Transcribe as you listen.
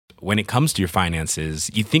when it comes to your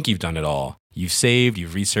finances, you think you've done it all. You've saved,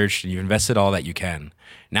 you've researched, and you've invested all that you can.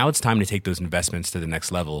 Now it's time to take those investments to the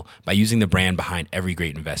next level by using the brand behind every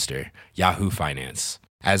great investor, Yahoo Finance.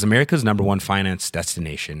 As America's #1 finance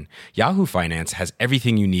destination, Yahoo Finance has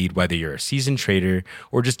everything you need, whether you're a seasoned trader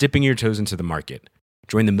or just dipping your toes into the market.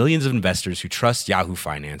 Join the millions of investors who trust Yahoo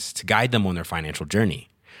Finance to guide them on their financial journey.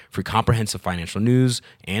 For comprehensive financial news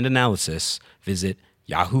and analysis, visit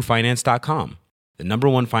yahoofinance.com, the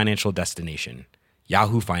 #1 financial destination,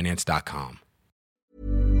 yahoofinance.com.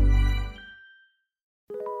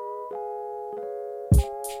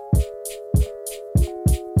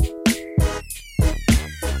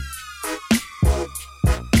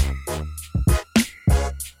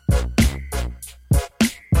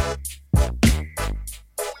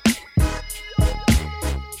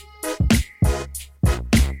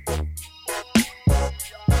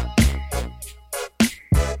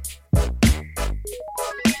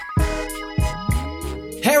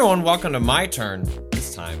 Hey everyone, welcome to My Turn.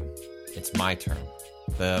 This time, it's My Turn.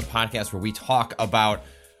 The podcast where we talk about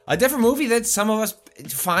a different movie that some of us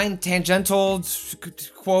find tangential,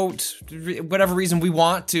 quote, whatever reason we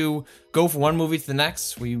want to go from one movie to the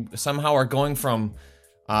next. We somehow are going from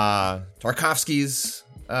Tarkovsky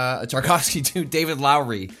to David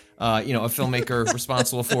Lowery, a filmmaker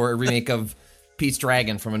responsible for a remake of Pete's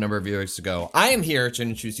Dragon from a number of years ago. I am here to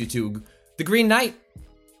introduce you to The Green Knight,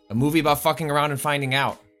 a movie about fucking around and finding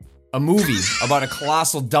out. A movie about a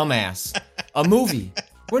colossal dumbass. A movie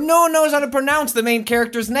where no one knows how to pronounce the main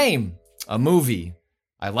character's name. A movie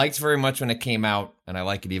I liked very much when it came out, and I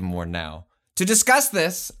like it even more now. To discuss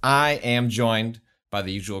this, I am joined by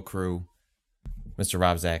the usual crew, Mr.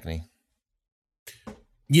 Rob Zachney.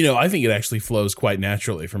 I think it actually flows quite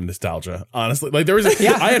naturally from nostalgia, honestly. Like,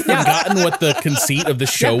 I had forgotten what the conceit of the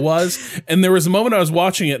show was, and there was a moment I was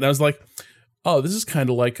watching it, and I was like, oh, this is kind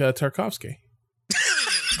of like Tarkovsky.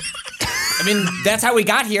 I mean, that's how we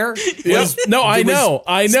got here. No, I know,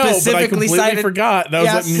 but I completely forgot. And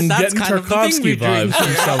I was getting Tarkovsky vibes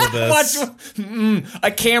from some of this. A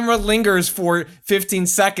camera lingers for 15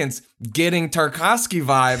 seconds, getting Tarkovsky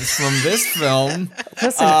vibes from this film.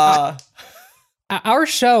 Listen, our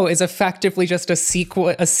show is effectively just a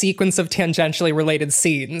sequence of tangentially related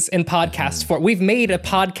scenes in podcast form. We've made a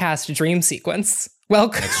podcast dream sequence.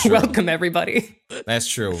 Welcome, everybody. That's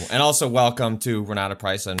true. And also welcome to Renata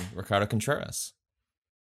Price and Ricardo Contreras.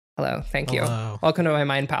 Hello, thank you. Welcome to my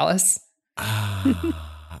mind palace. Yes.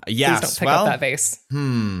 Please don't pick up that vase.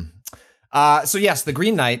 So yes, The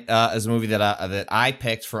Green Knight is a movie that I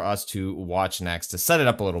picked for us to watch next. To set it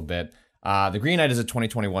up a little bit, The Green Knight is a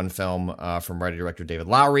 2021 film from writer-director David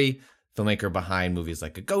Lowery, filmmaker behind movies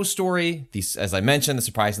like A Ghost Story, as I mentioned, the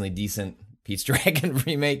surprisingly decent Pete's Dragon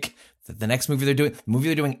remake. The next movie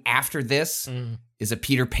they're doing after this is a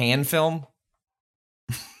Peter Pan film.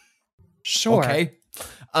 Sure. Okay.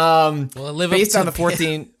 Based on the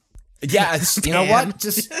 14. Yeah, you know what?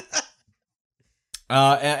 Just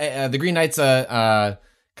The Green Knight's kind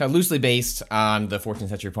of loosely based on the 14th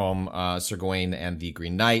century poem Sir Gawain and the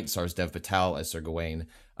Green Knight. Stars Dev Patel as Sir Gawain,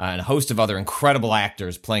 and a host of other incredible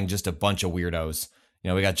actors playing just a bunch of weirdos.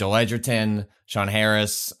 We got Joel Edgerton, Sean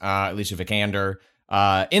Harris, Alicia Vikander.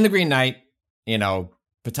 In The Green Knight,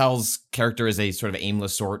 Patel's character is a sort of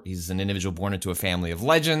aimless sort. He's an individual born into a family of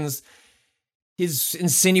legends. He's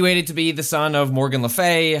insinuated to be the son of Morgan Le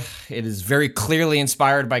Fay. It is very clearly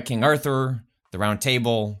inspired by King Arthur, the Round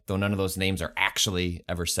Table, though none of those names are actually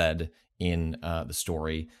ever said in the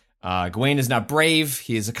story. Gawain is not brave.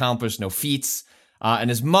 He has accomplished no feats. And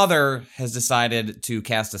his mother has decided to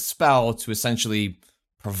cast a spell to essentially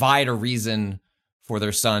provide a reason for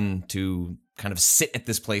their son to kind of sit at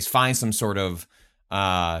this place, find some sort of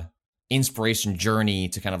inspiration journey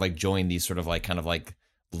to kind of like join these sort of like kind of like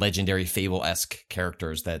legendary fable-esque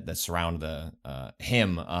characters that surround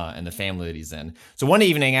him and the family that he's in. So one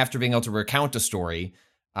evening, after being able to recount a story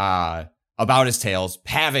about his tales,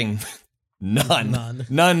 having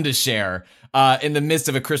none to share, in the midst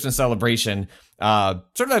of a Christmas celebration,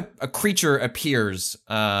 sort of a creature appears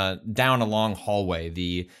down a long hallway.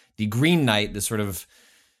 The Green Knight, this sort of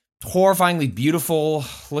horrifyingly beautiful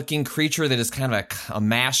looking creature that is kind of a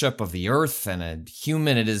mashup of the earth and a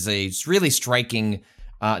human. It is a really striking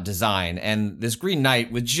design. And this Green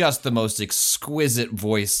Knight, with just the most exquisite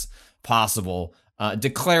voice possible,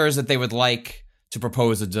 declares that they would like to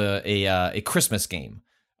propose a Christmas game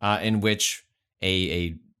in which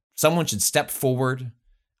someone should step forward,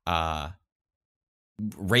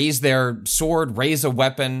 raise their sword, raise a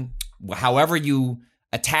weapon. However you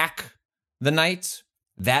attack the knight,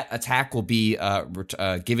 that attack will be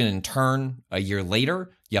given in turn a year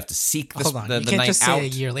later. You have to seek Hold on. the You can't night just out. say a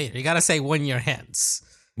year later. You got to say 1 year hence.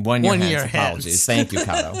 1 year 1 hence. year Apologies. hence. Thank you,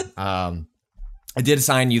 Kato. I did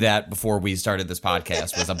assign you that before we started this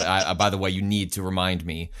podcast. By the way, you need to remind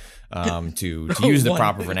me to use the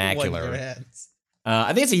proper vernacular. 1 year hence.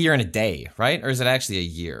 I think it's a year and a day, right? Or is it actually a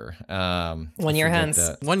year? 1 year hence.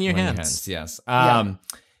 1 year 1 year hence. hence, yes.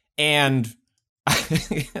 And,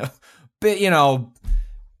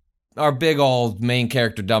 our big old main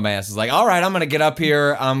character dumbass is like, all right, I'm going to get up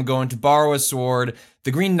here. I'm going to borrow a sword.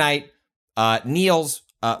 The Green Knight kneels,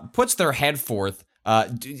 puts their head forth.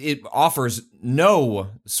 It offers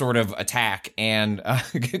no sort of attack, and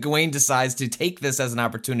Gawain decides to take this as an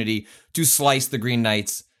opportunity to slice the Green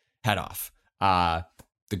Knight's head off.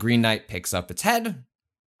 The Green Knight picks up its head.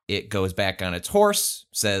 It goes back on its horse,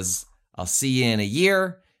 says, I'll see you in a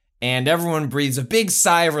year. And everyone breathes a big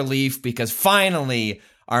sigh of relief because finally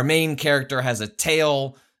our main character has a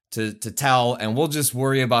tale to tell, and we'll just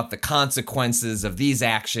worry about the consequences of these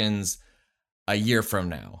actions a year from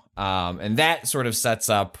now. And that sort of sets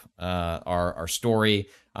up our story.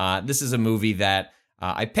 This is a movie that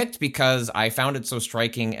I picked because I found it so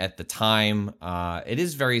striking at the time. It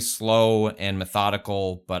is very slow and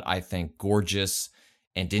methodical, but I think gorgeous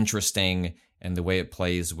and interesting. And the way it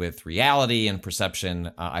plays with reality and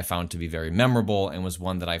perception, I found to be very memorable, and was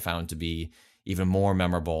one that I found to be even more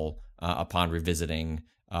memorable upon revisiting.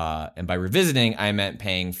 And by revisiting, I meant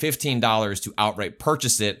paying $15 to outright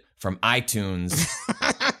purchase it from iTunes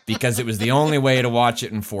because it was the only way to watch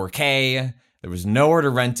it in 4K. There was nowhere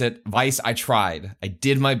to rent it. Vice, I tried. I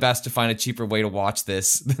did my best to find a cheaper way to watch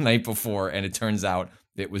this the night before, and it turns out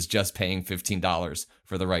it was just paying $15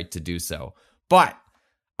 for the right to do so. But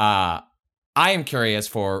I am curious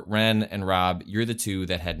for Ren and Rob. You're the two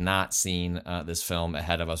that had not seen this film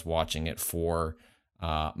ahead of us watching it for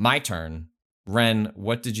my turn. Ren,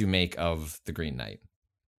 what did you make of The Green Knight?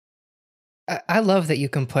 I love that you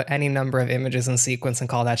can put any number of images in sequence and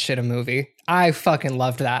call that shit a movie. I fucking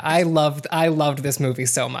loved that. I loved this movie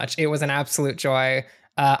so much. It was an absolute joy.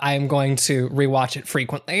 I am going to rewatch it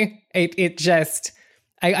frequently. It just,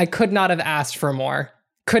 I could not have asked for more.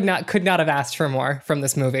 Could not have asked for more from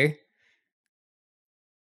this movie.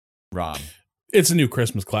 Rob. It's a new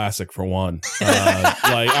Christmas classic for one.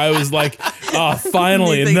 I was like, oh,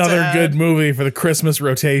 finally another good movie for the Christmas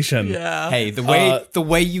rotation. Yeah. Hey, the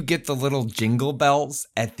way you get the little jingle bells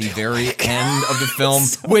at the very end of the film,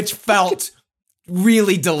 which felt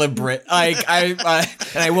really deliberate. And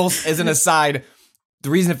I will, as an aside, the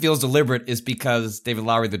reason it feels deliberate is because David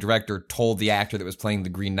Lowery, the director, told the actor that was playing the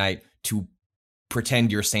Green Knight to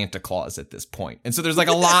pretend you're Santa Claus at this point. And so there's like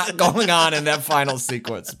a lot going on in that final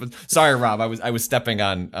sequence. But sorry, Rob, I was stepping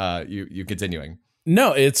on you continuing.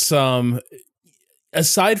 No, it's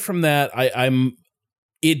aside from that,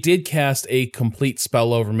 it did cast a complete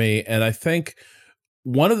spell over me, and I think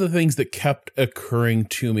one of the things that kept occurring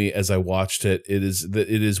to me as I watched it, is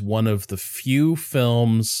that it is one of the few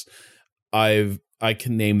films I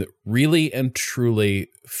can name that really and truly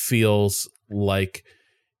feels like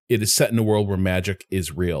it is set in a world where magic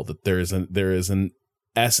is real, that there is an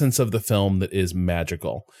essence of the film that is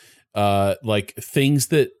magical. Like things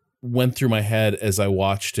that went through my head as I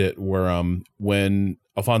watched it were when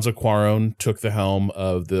Alfonso Cuarón took the helm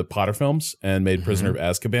of the Potter films and made Prisoner of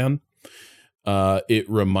Azkaban. It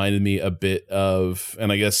reminded me a bit of,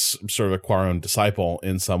 and I guess sort of a Cuarón disciple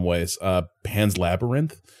in some ways, Pan's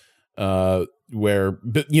Labyrinth. Where,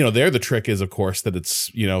 but there the trick is, of course, that it's,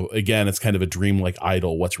 again, it's kind of a dreamlike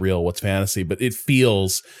idol, what's real, what's fantasy, but it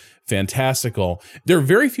feels fantastical. There are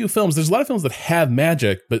very few films, there's a lot of films that have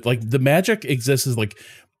magic, but like the magic exists as like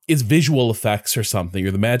it's visual effects or something,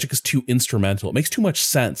 or the magic is too instrumental. It makes too much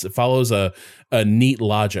sense. It follows a neat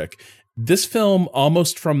logic. This film,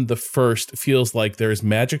 almost from the first, feels like there's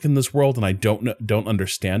magic in this world and I don't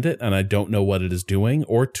understand it, and I don't know what it is doing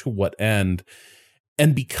or to what end.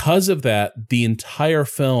 And because of that, the entire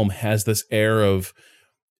film has this air of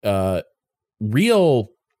real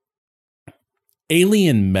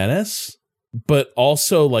alien menace, but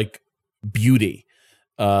also like beauty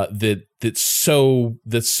that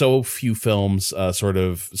so few films sort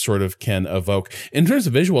of can evoke. In terms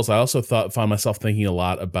of visuals, I also found myself thinking a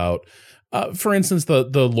lot about, for instance,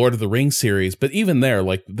 the Lord of the Rings series. But even there,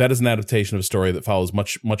 like that is an adaptation of a story that follows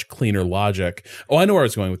much cleaner logic. Oh, I know where I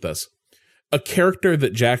was going with this. A character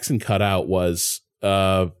that Jackson cut out was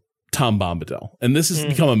Tom Bombadil. And this has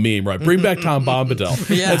become a meme, right? Bring back Tom Bombadil.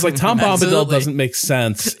 Yeah, it's like Tom Bombadil doesn't make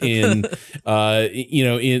sense in,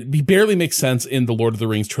 he barely makes sense in the Lord of the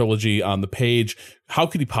Rings trilogy on the page. How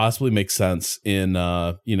could he possibly make sense in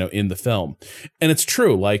the film? And it's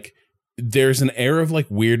true. Like there's an air of like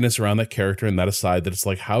weirdness around that character and that aside that it's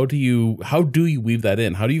like, how do you weave that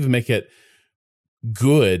in? How do you even make it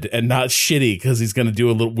good and not shitty because he's going to do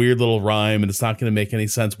a little weird little rhyme and it's not going to make any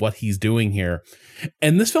sense what he's doing here.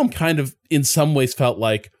 And this film kind of in some ways felt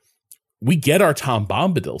like we get our Tom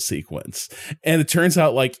Bombadil sequence, and it turns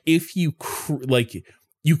out like if you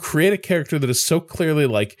you create a character that is so clearly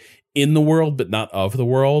like in the world but not of the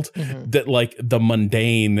world, that like the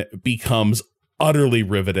mundane becomes utterly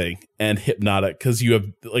riveting and hypnotic because you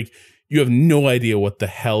have no idea what the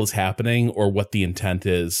hell is happening or what the intent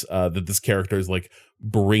is that this character is like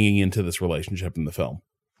bringing into this relationship in the film.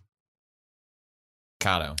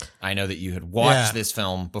 Kato, I know that you had watched this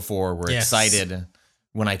film before. We're excited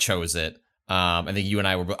when I chose it. I think you and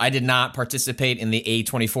I did not participate in the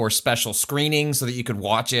A24 special screening so that you could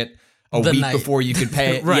watch it a week before you could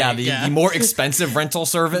pay. The more expensive rental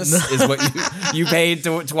service is what you paid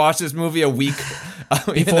to watch this movie a week.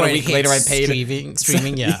 Before a week later, I paid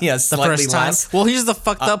streaming. The first time. Less. Well, here's the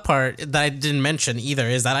fucked up part that I didn't mention either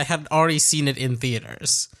is that I had already seen it in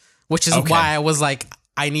theaters, which is why I was like,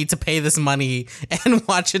 I need to pay this money and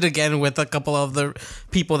watch it again with a couple of the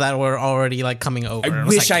people that were already like coming over. I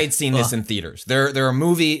wish I had seen this in theaters. There are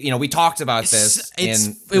movie, we talked about this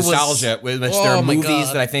in Nostalgia, which there are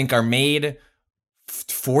movies that I think are made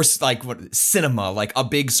for like cinema, like a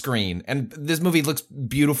big screen. And this movie looks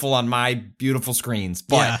beautiful on my beautiful screens,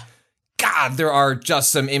 but God, there are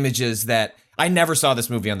just some images that I never saw this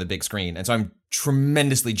movie on the big screen, and so I'm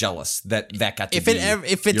tremendously jealous that got to be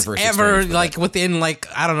if it's ever like within like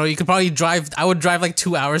I don't know, you could probably drive. I would drive like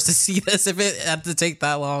 2 hours to see this if it had to take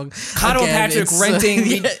that long. Kato and Patrick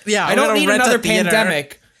renting. I don't need another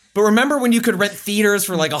pandemic. But remember when you could rent theaters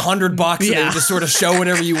for like $100 and they would just sort of show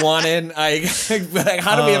whatever you wanted? Like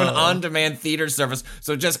how do we have an on-demand theater service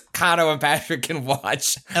so just Kato and Patrick can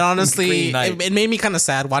watch? And honestly, it made me kind of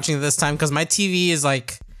sad watching it this time because my TV is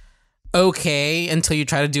like okay until you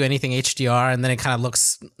try to do anything HDR, and then it kind of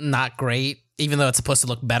looks not great, even though it's supposed to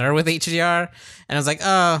look better with HDR. And I was like,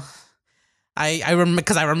 I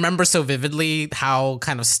remember so vividly how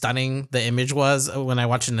kind of stunning the image was when I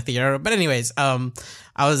watched it in the theater. But anyways, I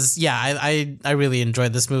really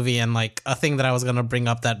enjoyed this movie, and like a thing that I was gonna bring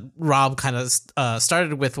up that Rob kind of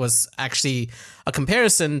started with was actually a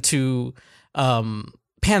comparison to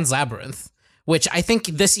Pan's Labyrinth, which I think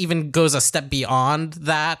this even goes a step beyond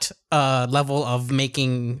that level of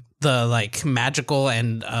making the like magical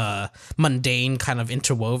and mundane kind of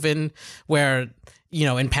interwoven, where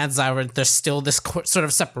in Pan's Labyrinth, there's still this sort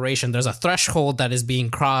of separation. There's a threshold that is being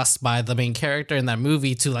crossed by the main character in that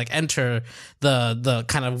movie to like enter the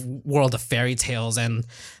kind of world of fairy tales, and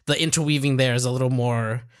the interweaving there is a little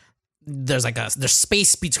more. There's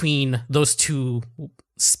space between those two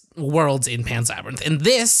worlds in Pan's Labyrinth. In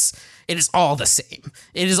this, it is all the same.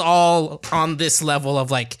 It is all on this level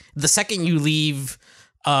of like the second you leave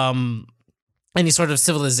any sort of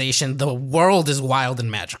civilization, the world is wild and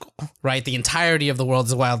magical, right? The entirety of the world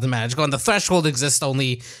is wild and magical, and the threshold exists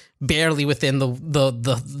only barely within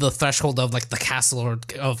the threshold of like the castle or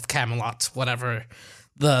of Camelot, whatever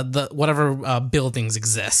whatever buildings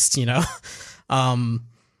exist, I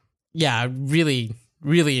really,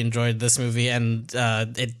 really enjoyed this movie, and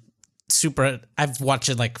I've watched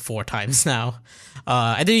it like 4 times now.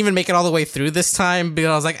 I didn't even make it all the way through this time because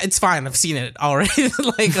I was like, it's fine. I've seen it already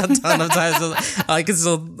like a ton of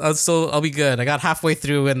times. So I'll be good. I got halfway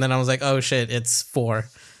through and then I was like, oh shit, it's 4.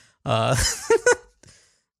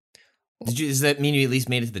 Does that mean you at least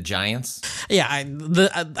made it to the Giants? Yeah,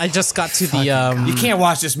 I just got to the. You can't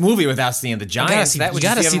watch this movie without seeing the Giants. You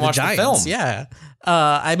gotta see the Giants. Yeah.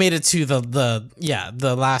 I made it to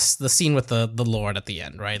the scene with the Lord at the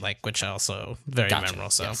end, right? Like, which also very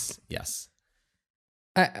memorable. So yes.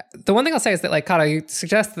 The one thing I'll say is that like Kato, you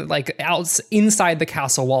suggest that like inside the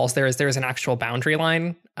castle walls there is an actual boundary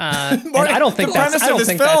line. And I don't think that's. I don't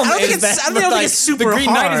think it's super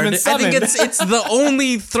hard. I think it's the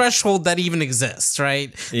only threshold that even exists,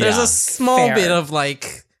 right? Yeah. There's a small bit of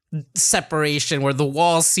like separation where the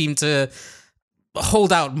walls seem to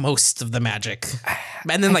hold out most of the magic,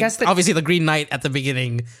 and then like obviously the Green Knight at the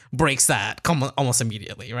beginning breaks that almost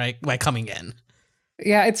immediately, right? By coming in.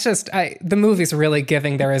 Yeah, it's just the movie's really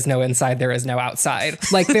giving there is no inside, there is no outside.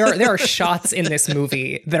 Like there are shots in this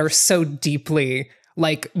movie that are so deeply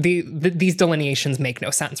like these delineations make no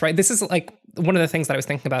sense, right? This is like one of the things that I was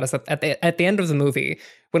thinking about is that at the end of the movie,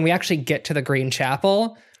 when we actually get to the Green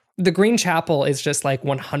Chapel is just like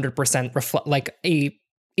 100% like a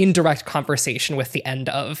indirect conversation with the end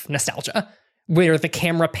of Nostalgia. where the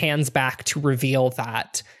camera pans back to reveal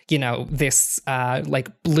that, you know, this like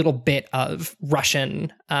little bit of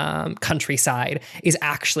Russian countryside is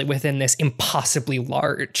actually within this impossibly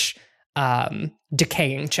large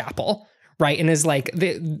decaying chapel, right? And is like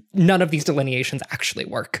none of these delineations actually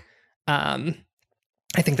work. I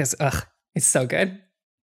think this it's so good.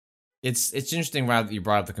 It's interesting, Rob, that you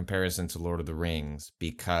brought up the comparison to Lord of the Rings,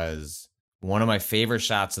 because one of my favorite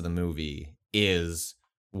shots of the movie is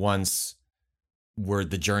once where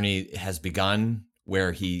the journey has begun,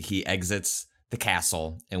 where he exits the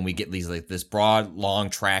castle, and we get these like this broad, long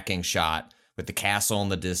tracking shot with the castle in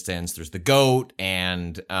the distance. There's the goat,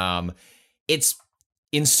 and it's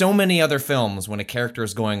in so many other films when a character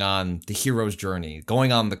is going on the hero's journey,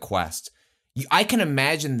 going on the quest. I can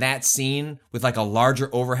imagine that scene with like a larger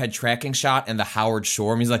overhead tracking shot and the Howard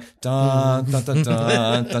Shore. He's like, dun, dun, dun,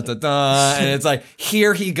 dun, dun, dun, dun, and it's like,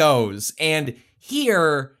 here he goes. And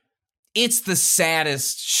here, it's the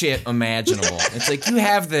saddest shit imaginable. It's like, you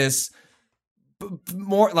have this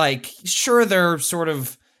more like, sure, they're sort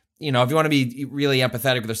of, you know, if you want to be really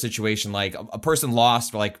empathetic with their situation, like a person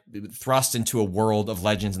lost or like thrust into a world of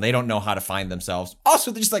legends and they don't know how to find themselves.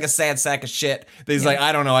 Also, they're just like a sad sack of shit. He's like,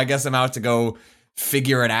 I don't know, I guess I'm out to go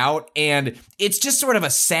figure it out. And it's just sort of a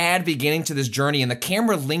sad beginning to this journey. And the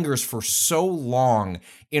camera lingers for so long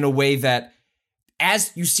in a way that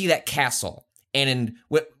as you see that castle, and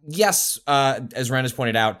yes, as Ren has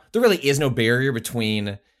pointed out, there really is no barrier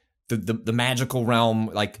between the magical realm,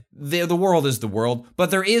 like the world is the world, but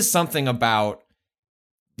there is something about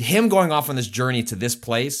him going off on this journey to this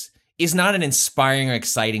place is not an inspiring or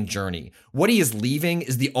exciting journey. What he is leaving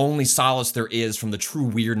is the only solace there is from the true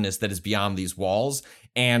weirdness that is beyond these walls,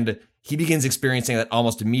 and he begins experiencing that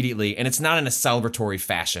almost immediately, and it's not in a celebratory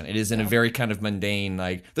fashion. It is in a very kind of mundane,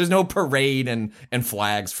 like there's no parade and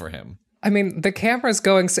flags for him. I mean, the camera's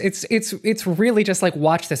going, it's really just like,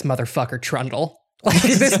 watch this motherfucker trundle. Like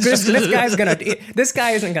this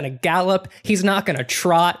guy isn't gonna gallop. He's not gonna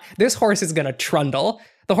trot. This horse is gonna trundle.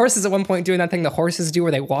 The horse is at one point doing that thing the horses do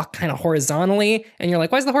where they walk kind of horizontally, and you're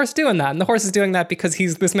like, why is the horse doing that? And the horse is doing that because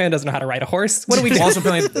this man doesn't know how to ride a horse. What do we do? Also,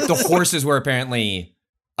 the horses were apparently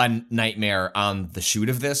a nightmare on the shoot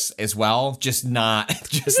of this as well. Just not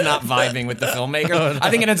vibing with the filmmaker. Oh, no.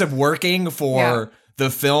 I think it ends up working for the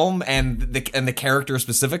film and the character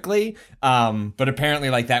specifically, but apparently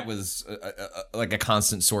like that was like a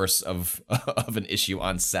constant source of an issue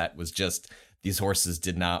on set, was just these horses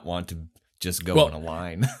did not want to just go in a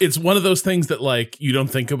line. It's one of those things that like you don't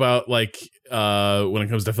think about like when it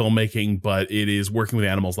comes to filmmaking, but it is working with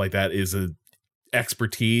animals like that is a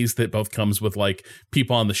expertise that both comes with like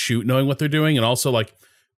people on the shoot knowing what they're doing, and also like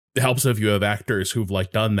it helps if you have actors who've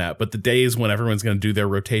like done that. But the days when everyone's going to do their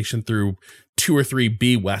rotation through 2 or 3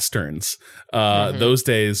 B westerns, those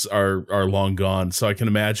days are long gone. So I can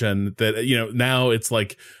imagine that, you know, now it's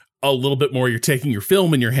like a little bit more, you're taking your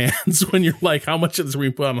film in your hands when you're like, how much of this are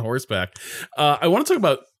we put on horseback? I want to talk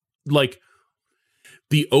about like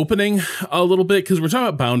the opening a little bit, because we're talking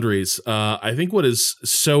about boundaries. I think what is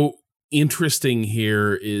so interesting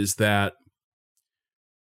here is that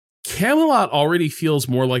Camelot already feels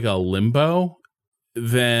more like a limbo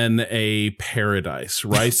than a paradise,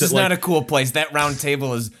 right? This is not a cool place. That round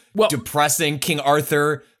table is depressing. King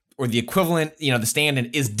Arthur, or the equivalent, you know, the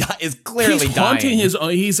stand-in is clearly he's haunting his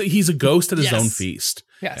own. He's a ghost at his own feast.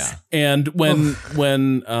 Yes. Yeah. And when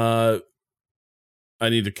I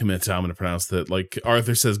need to commit to how I'm going to pronounce that. Like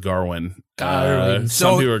Arthur says Garwin.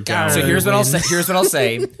 So here's what I'll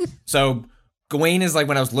say. So Gawain is like,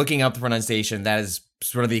 when I was looking up the pronunciation, that is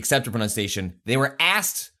sort of the accepted pronunciation. They were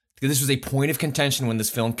asked, because this was a point of contention when this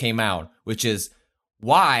film came out, which is,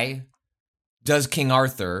 why does King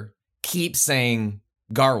Arthur keep saying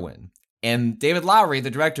Garwin? And David Lowery, the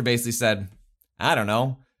director, basically said, I don't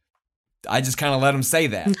know. I just kind of let him say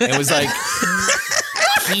that. It was like,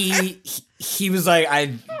 he was like,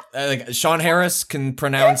 like Sean Harris can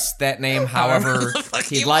pronounce that name however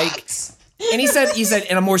he'd like. And he said,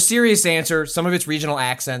 in a more serious answer, some of it's regional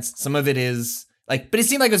accents, some of it is like, but it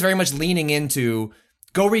seemed like it was very much leaning into,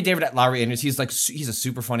 go read David Lowery interviews. He's like, he's a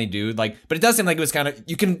super funny dude. Like, but it does seem like it was kind of,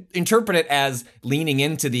 you can interpret it as leaning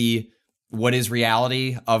into what is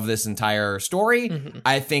reality of this entire story. Mm-hmm.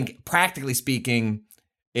 I think practically speaking,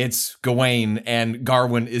 it's Gawain, and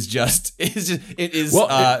Garwin is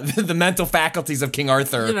the mental faculties of King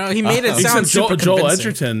Arthur. You know, he made it sound super Joel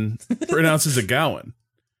Edgerton pronounces it Gowan.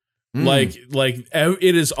 Like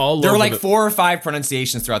it is all. There were like 4 or 5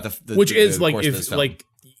 pronunciations throughout the which is like, if like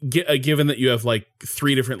given that you have like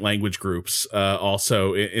 3 different language groups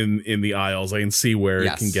also in the Isles, I can see where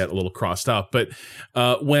it can get a little crossed up. But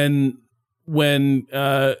when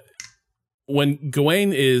when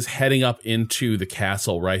Gawain is heading up into the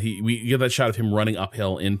castle, right? We get that shot of him running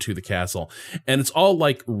uphill into the castle, and it's all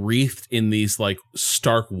like wreathed in these like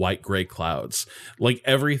stark white gray clouds. Like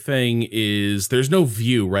everything is, there's no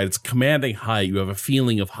view, right? It's commanding height. You have a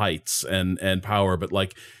feeling of heights and power, but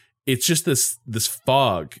like it's just this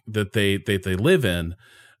fog that they live in.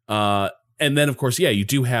 And then, of course, yeah, you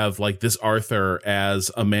do have like this Arthur as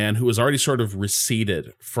a man who has already sort of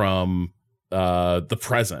receded from the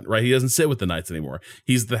present, right? He doesn't sit with the knights anymore.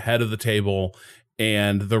 He's the head of the table,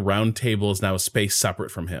 and the round table is now a space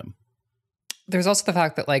separate from him. There's also the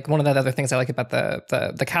fact that like one of the other things I like about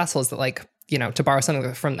the castle is that, like, you know, to borrow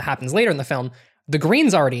something from that happens later in the film, the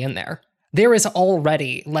green's already in there. There is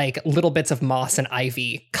already like little bits of moss and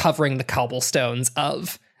ivy covering the cobblestones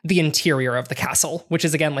of the interior of the castle, which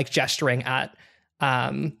is again like gesturing at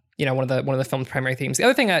you know, one of the film's primary themes. The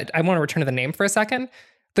other thing I want to return to the name for a second.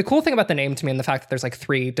 The cool thing about the name to me, and the fact that there's like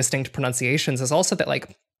 3 distinct pronunciations, is also that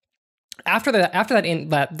like after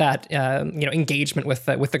that you know, engagement with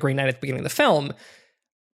the Green Knight at the beginning of the film,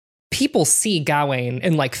 people see Gawain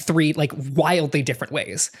in like 3 like wildly different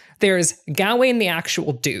ways. There's Gawain, the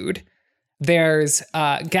actual dude. There's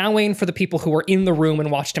Gawain for the people who were in the room and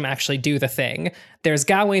watched him actually do the thing. There's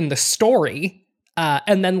Gawain, the story.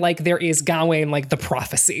 And then like there is Gawain, like the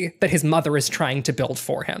prophecy that his mother is trying to build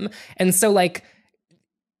for him. And so like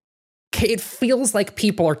it feels like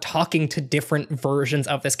people are talking to different versions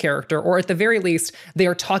of this character, or at the very least, they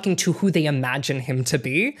are talking to who they imagine him to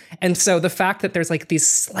be. And so the fact that there's like these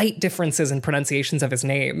slight differences in pronunciations of his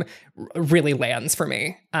name really lands for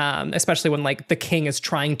me, especially when like the king is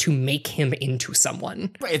trying to make him into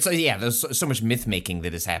someone. Right. It's yeah. There's so much myth making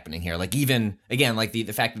that is happening here. Like even again, like the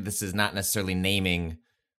fact that this is not necessarily naming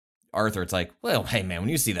Arthur. It's like, well, hey man, when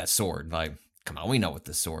you see that sword, like, come on, we know what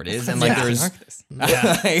this sword is, and like there's,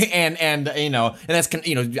 and you know, and that's,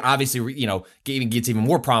 you know, obviously, you know, even gets even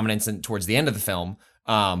more prominence towards the end of the film,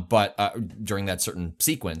 but during that certain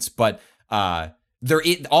sequence, but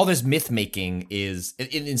all this myth making is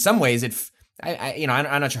in some ways you know,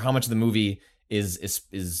 I'm not sure how much of the movie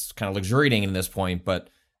is kind of luxuriating in this point,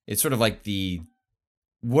 but it's sort of like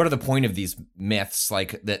what are the point of these myths,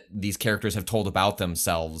 like that these characters have told about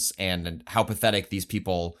themselves, and how pathetic these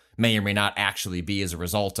people may or may not actually be as a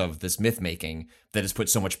result of this myth making that has put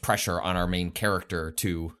so much pressure on our main character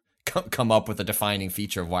to come up with a defining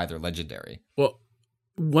feature of why they're legendary. Well,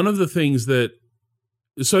 one of the things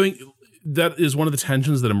so I think that is one of the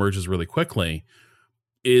tensions that emerges really quickly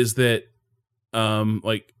is that,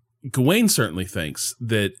 like, Gawain certainly thinks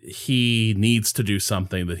that he needs to do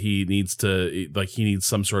something, that he needs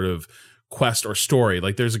some sort of quest or story.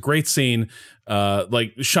 Like there's a great scene,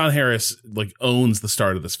 like Sean Harris like owns the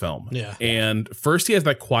start of this film. Yeah. And first he has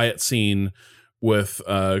that quiet scene with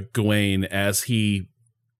Gawain as he,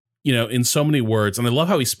 you know, in so many words, and I love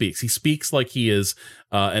how he speaks. He speaks like he is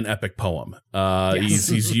an epic poem. Yes.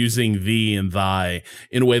 He's using thee and thy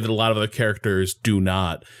in a way that a lot of other characters do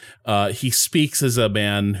not. He speaks as a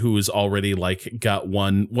man who is already like got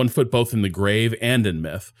one foot both in the grave and in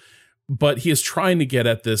myth. But he is trying to get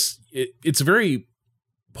at this. It's a very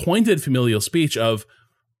pointed familial speech of,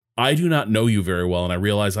 I do not know you very well, and I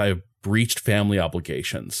realize I have breached family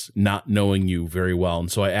obligations, not knowing you very well.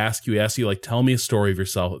 And so I ask you, like, tell me a story of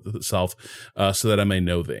yourself so that I may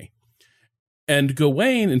know thee. And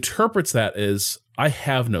Gawain interprets that as, I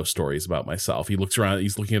have no stories about myself. He looks around,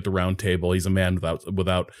 he's looking at the round table. He's a man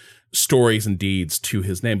without stories and deeds to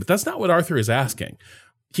his name. But that's not what Arthur is asking.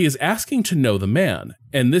 He is asking to know the man.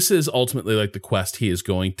 And this is ultimately like the quest he is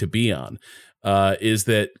going to be on. Is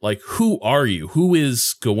that like, who are you? Who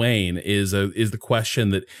is Gawain is the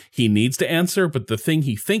question that he needs to answer. But the thing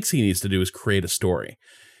he thinks he needs to do is create a story.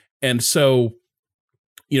 And so,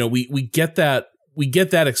 you know, we get that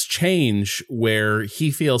exchange where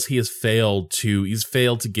he feels he's failed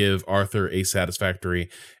to give Arthur a satisfactory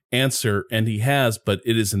answer. And he has, but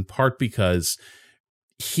it is in part because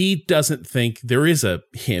he doesn't think there is a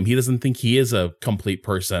him. He doesn't think he is a complete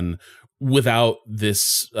person without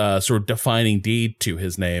this sort of defining deed to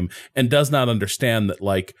his name, and does not understand that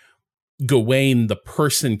like Gawain, the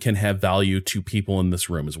person, can have value to people in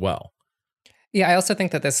this room as well. Yeah, I also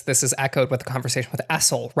think that this is echoed with the conversation with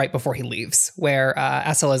Essel right before he leaves, where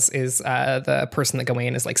Essel is the person that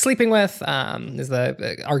Gawain is like sleeping with, is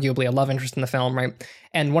the arguably a love interest in the film, right?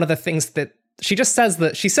 And one of the things that she says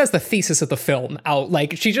the thesis of the film out,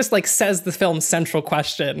 like she just like says the film's central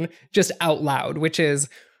question just out loud, which is,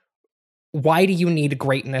 why do you need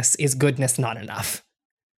greatness? Is goodness not enough?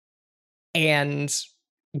 And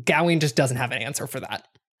Gawain just doesn't have an answer for that.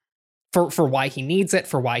 For why he needs it,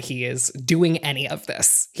 for why he is doing any of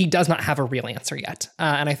this. He does not have a real answer yet.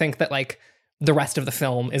 And I think that like the rest of the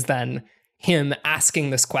film is then him asking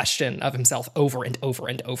this question of himself over and over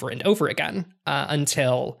and over and over again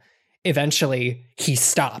until eventually he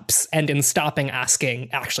stops, and in stopping asking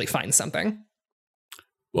actually finds something.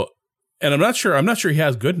 Well, and I'm not sure he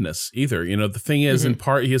has goodness either. You know, the thing is, in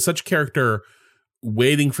part, he is such a character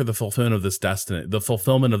waiting for the fulfillment of this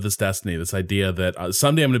destiny, this idea that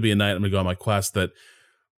someday I'm going to be a knight, I'm going to go on my quest, that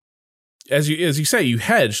as you say, you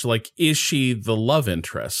hedged, like, is she the love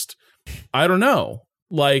interest? I don't know.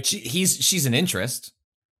 Like, she's an interest.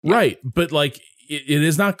 Right. But like, it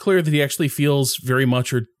is not clear that he actually feels very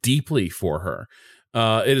much or deeply for her.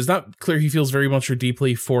 It is not clear he feels very much or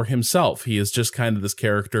deeply for himself. He is just kind of this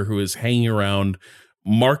character who is hanging around,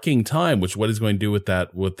 marking time, which what he's going to do with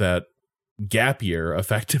that gap year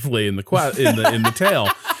effectively in the tale.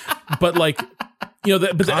 But like, you know,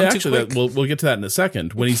 we'll get to that in a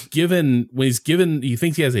second. When he's given, he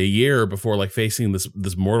thinks he has a year before like facing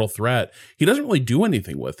this mortal threat. He doesn't really do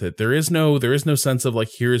anything with it. There is no sense of like,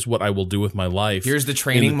 here's what I will do with my life. Here's the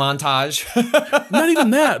training montage. Not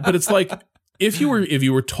even that, but it's like, if you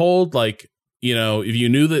were told, like, you know, if you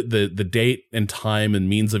knew that the date and time and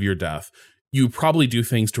means of your death, you would probably do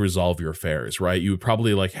things to resolve your affairs, right? You would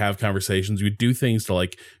probably like have conversations. You would do things to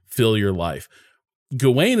like fill your life.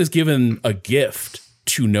 Gawain is given a gift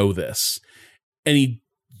to know this, and he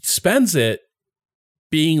spends it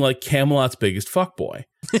being like Camelot's biggest fuckboy.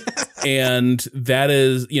 And that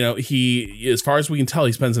is, you know, he, as far as we can tell,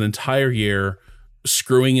 he spends an entire year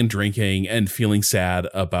screwing and drinking and feeling sad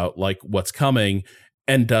about like what's coming,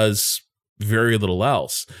 and does very little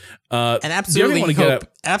else. And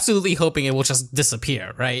absolutely hoping it will just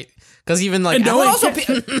disappear, right? Because even like,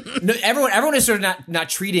 everyone is sort of not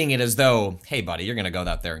treating it as though, hey buddy, you're gonna go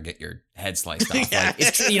out there and get your head sliced off. Like,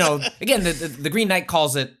 it's, you know, again, the Green Knight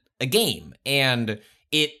calls it a game,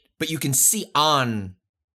 but you can see on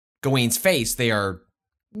Gawain's face, they are,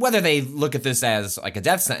 whether they look at this as like a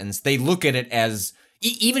death sentence, they look at it as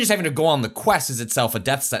even just having to go on the quest is itself a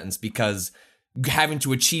death sentence, because having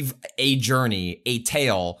to achieve a journey, a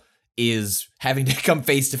tale, is having to come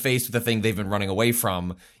face to face with the thing they've been running away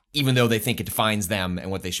from, even though they think it defines them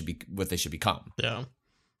and what they should become. Yeah.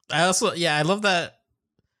 I love that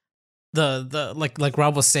the like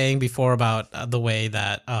Rob was saying before about the way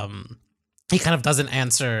that he kind of doesn't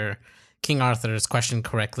answer King Arthur's question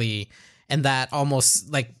correctly, and that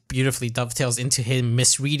almost like beautifully dovetails into him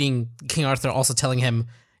misreading King Arthur, also telling him,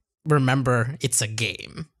 remember, it's a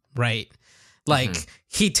game, right? Like,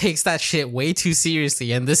 he takes that shit way too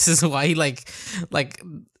seriously, and this is why he like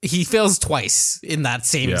he fails twice in that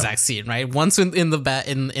same exact scene, right? Once in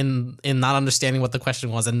not understanding what the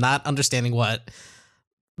question was, and not understanding what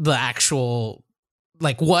the actual,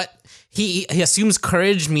 like, what he assumes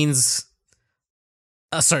courage means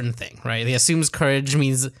a certain thing, right? He assumes courage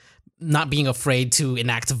means not being afraid to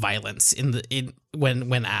enact violence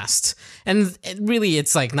when asked, and really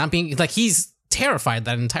it's like not being, like, he's terrified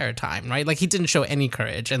that entire time, right? Like, he didn't show any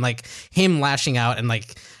courage, and like him lashing out and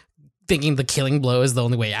like thinking the killing blow is the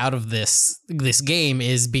only way out of this game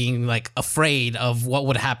is being like afraid of what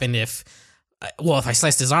would happen if I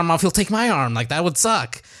sliced his arm off, he'll take my arm, like that would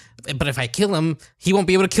suck. But if I kill him, he won't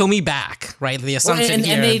be able to kill me back, right? The assumption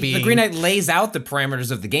the Green Knight lays out the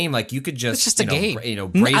parameters of the game, like you could just, it's just a game,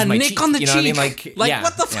 braise a my nick cheek, on the cheek. Know what I mean? Like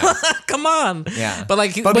what the fuck? Come on. Yeah.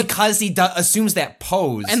 But because he assumes that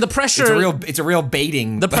pose, and the pressure, it's a real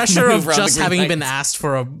baiting. The pressure of just having been asked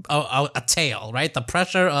for a tale, right? The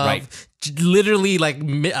pressure of literally like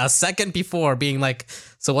a second before being like,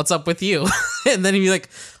 so what's up with you? And then he'd be like,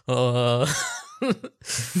 Well, I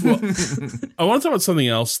want to talk about something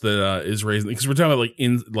else that is raising, because we're talking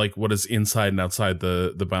about what is inside and outside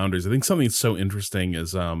the boundaries. I think something that's so interesting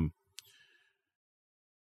is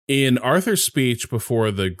in Arthur's speech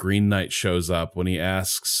before the Green Knight shows up, when he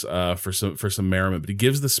asks for some merriment, but he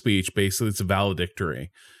gives the speech. Basically, it's a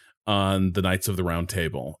valedictory on the Knights of the Round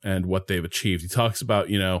Table and what they've achieved. He talks about,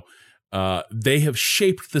 they have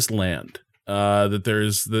shaped this land, that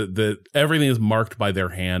there's that everything is marked by their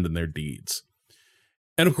hand and their deeds.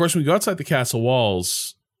 And of course, when we go outside the castle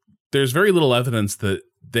walls, there's very little evidence that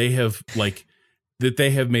they have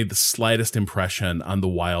made the slightest impression on the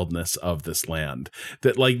wildness of this land.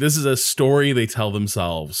 That this is a story they tell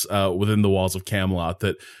themselves within the walls of Camelot,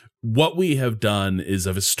 that what we have done is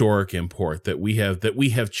of historic import, that we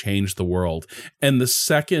have changed the world. And the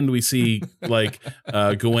second we see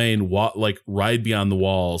Gawain ride beyond the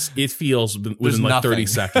walls, it feels within 30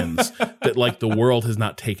 seconds that the world has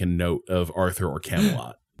not taken note of Arthur or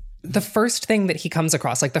Camelot. The first thing that he comes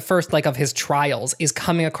across, the first of his trials, is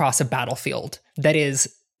coming across a battlefield that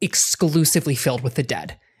is exclusively filled with the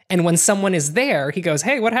dead. And when someone is there, he goes,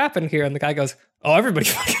 hey, what happened here? And the guy goes, oh, everybody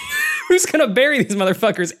fucking... Who's gonna bury these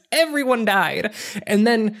motherfuckers? Everyone died. And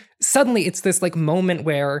then suddenly it's this like moment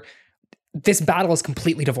where this battle is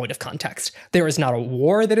completely devoid of context. There is not a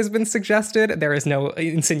war that has been suggested. There is no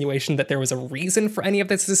insinuation that there was a reason for any of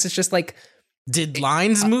this. This is just like, did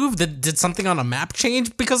lines move? Did something on a map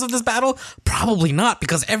change because of this battle? Probably not,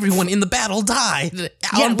 because everyone in the battle died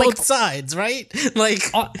on both sides, right? Like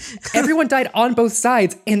everyone died on both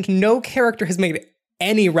sides, and no character has made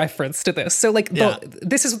any reference to this. So like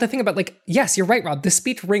this is the thing about like, yes, you're right, Rob. The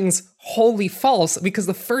speech rings wholly false because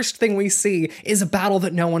the first thing we see is a battle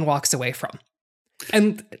that no one walks away from.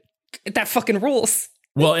 And that fucking rules.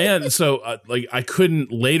 Well, and so like I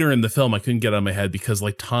couldn't later in the film, I couldn't get on my head because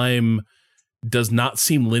like time does not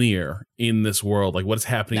seem linear in this world. Like what's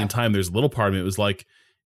happening in time, there's a little part of me, it was like,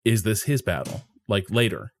 is this his battle? Like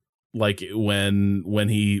later, like when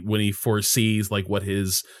he foresees like what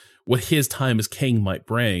his time as king might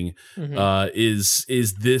bring,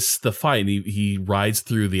 is this the fight? And he rides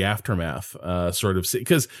through the aftermath, sort of,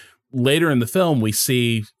 because later in the film we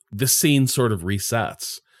see this scene sort of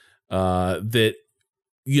resets, that,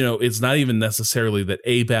 you know, it's not even necessarily that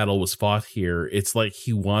a battle was fought here. It's like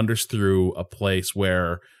he wanders through a place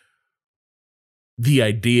where the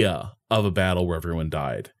idea of a battle where everyone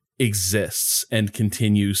died exists and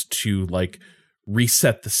continues to like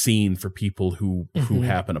reset the scene for people who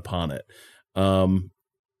happen upon it.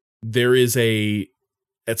 There is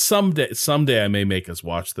someday I may make us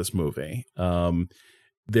watch this movie.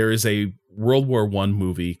 There is a World War I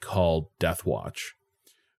movie called Death Watch.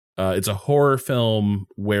 It's a horror film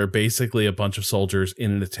where basically a bunch of soldiers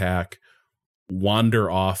in an attack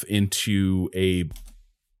wander off into a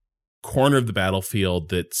corner of the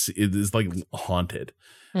battlefield it is like haunted.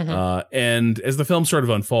 And as the film sort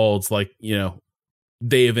of unfolds, like, you know,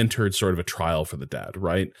 they have entered sort of a trial for the dead,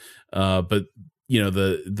 right? But you know,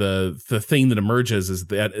 the thing that emerges is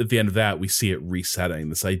that at the end of that, we see it resetting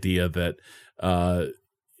this idea that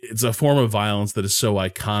it's a form of violence that is so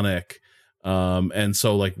iconic, and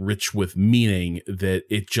so like rich with meaning that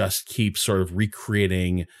it just keeps sort of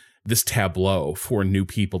recreating this tableau for new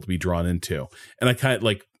people to be drawn into. And I kind of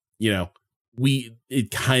like, you know, it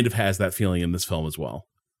kind of has that feeling in this film as well.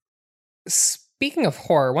 Speaking of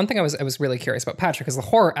horror, one thing I was really curious about, Patrick is the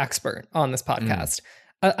horror expert on this podcast.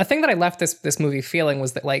 A thing that I left this movie feeling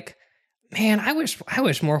was that like, man, I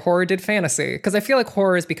wish more horror did fantasy, because I feel like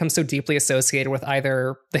horror has become so deeply associated with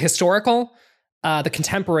either the historical, the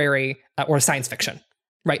contemporary, or science fiction.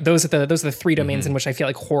 Right? Those are the three domains in which I feel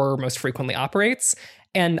like horror most frequently operates.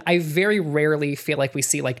 And I very rarely feel like we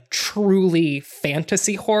see like truly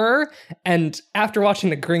fantasy horror. And after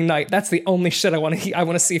watching The Green Knight, that's the only shit I want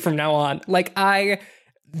to see from now on. Like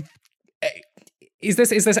is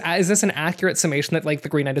this an accurate summation that like The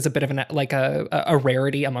Green Knight is a bit of a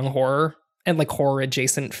rarity among horror and like horror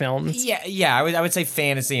adjacent films? Yeah. I would say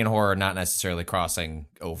fantasy and horror not necessarily crossing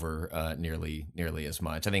over nearly as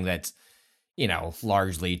much. I think that's, you know,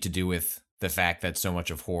 largely to do with the fact that so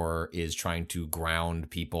much of horror is trying to ground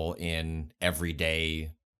people in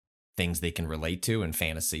everyday things they can relate to, and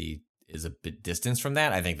fantasy is a bit distanced from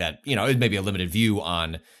that. I think that, you know, it may be a limited view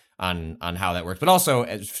on how that works, but also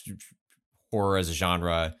as horror as a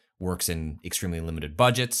genre works in extremely limited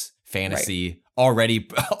budgets. Fantasy already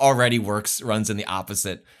runs in the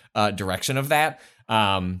opposite direction of that.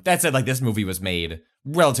 That said, like, this movie was made,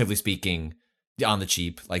 relatively speaking, on the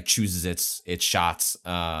cheap, like chooses its shots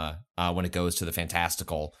when it goes to the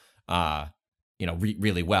fantastical,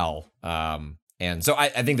 really well. And so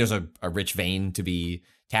I think there's a rich vein to be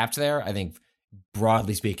tapped there. I think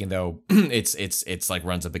broadly speaking, though, it's like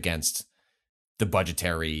runs up against the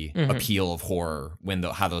budgetary appeal of horror when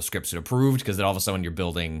how those scripts are approved, because then all of a sudden you're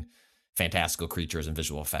building fantastical creatures and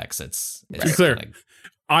visual effects. It's to be clear,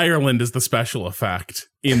 Ireland is the special effect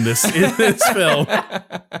in this film.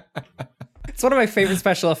 It's one of my favorite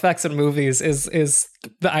special effects in movies is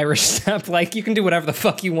the Irish step. Like, you can do whatever the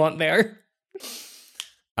fuck you want there.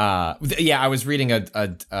 I was reading a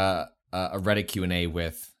Reddit Q&A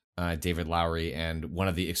with David Lowery, and one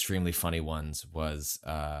of the extremely funny ones was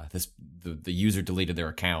the user deleted their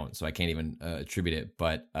account, so I can't even attribute it,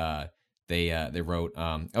 but they wrote,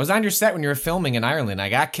 I was on your set when you were filming in Ireland. I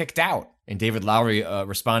got kicked out. And David Lowery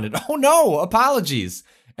responded, "Oh no, apologies."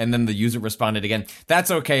 And then the user responded again, "That's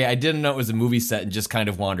okay. I didn't know it was a movie set and just kind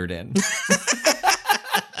of wandered in."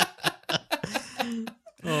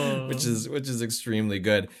 Which is extremely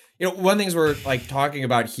good. You know, one of the things we're like talking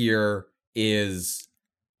about here is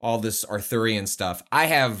all this Arthurian stuff. I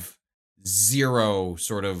have zero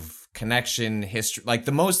sort of connection history. Like,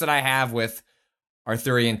 the most that I have with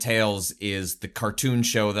Arthurian Tales is the cartoon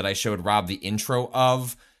show that I showed Rob the intro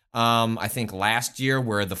of, I think last year,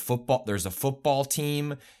 where there's a football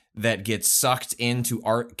team that gets sucked into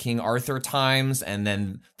King Arthur times, and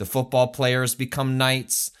then the football players become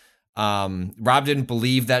knights. Rob didn't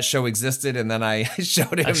believe that show existed, and then I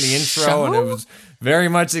showed him the intro, and it was very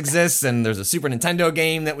much exists, and there's a Super Nintendo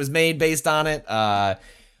game that was made based on it.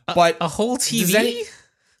 But a whole TV?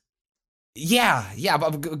 Yeah,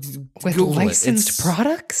 but with licensed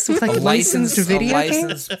products, with like licensed video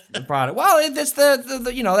games. Product. Well, that's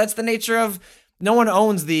the that's the nature of. No one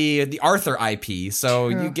owns the Arthur IP, so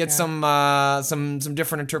you get some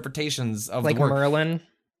different interpretations of like the work. Merlin.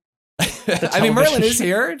 I mean, Merlin is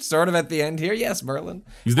here, sort of at the end here. Yes, Merlin.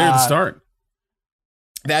 He's there at the start.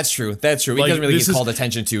 That's true. He doesn't really get called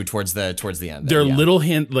attention to towards the end. There are little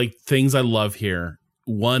things I love here.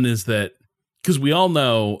 One is that, because we all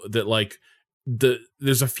know that like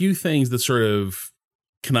there's a few things that sort of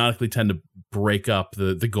canonically tend to break up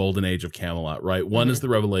the golden age of Camelot, right? One is the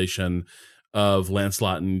revelation of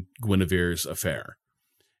Lancelot and Guinevere's affair.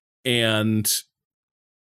 And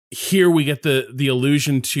here we get the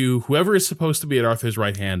allusion to whoever is supposed to be at Arthur's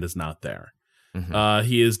right hand is not there. Mm-hmm.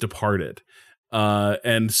 He is departed.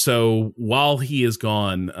 And so while he is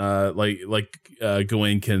gone,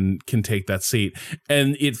 Gawain can take that seat.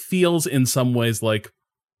 And it feels in some ways like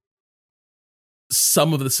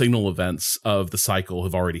some of the signal events of the cycle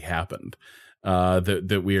have already happened.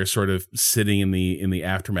 That we are sort of sitting in the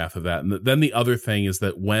aftermath of that. And then the other thing is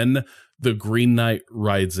that when the Green Knight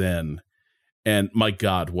rides in, and my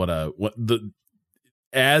God,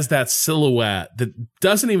 as that silhouette that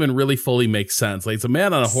doesn't even really fully make sense. Like, it's a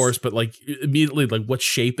man on a horse, but like immediately, like, what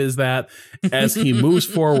shape is that as he moves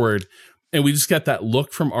forward? And we just get that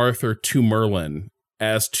look from Arthur to Merlin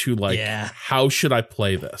as to like, how should I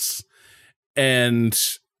play this? And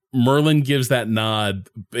Merlin gives that nod,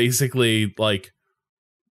 basically like,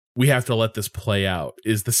 we have to let this play out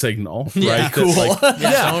is the signal, right? Yeah, cool.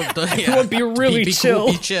 It would be really chill.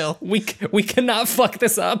 Cool, be chill. We cannot fuck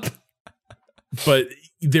this up. But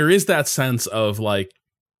there is that sense of like,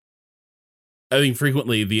 I think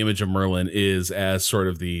frequently the image of Merlin is as sort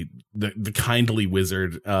of the kindly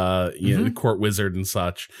wizard, the court wizard and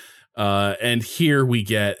such. And here we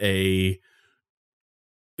get a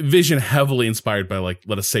vision heavily inspired by, like,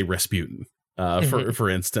 let us say Rasputin, for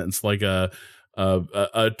instance, like a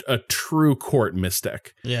true court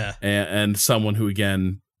mystic. Yeah. And someone who,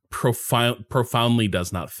 again, profoundly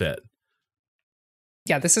does not fit.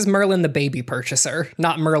 Yeah, this is Merlin the baby purchaser,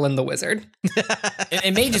 not Merlin the wizard.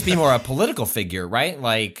 It may just be more a political figure, right?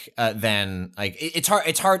 Like, than like it's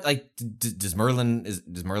hard. Like, does Merlin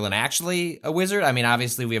actually a wizard? I mean,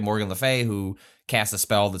 obviously we have Morgan Le Fay who casts a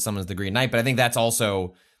spell that summons the Green Knight, but I think that's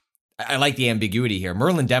also, I like the ambiguity here.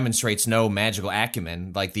 Merlin demonstrates no magical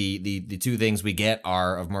acumen. Like the two things we get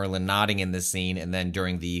are of Merlin nodding in this scene, and then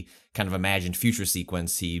during the kind of imagined future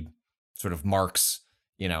sequence, he sort of marks,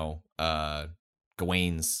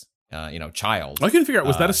 Gawain's, child. I couldn't figure out,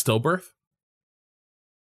 was that a stillbirth?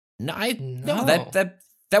 No,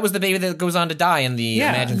 that was the baby that goes on to die in the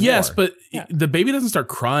imagined war. Yes, but the baby doesn't start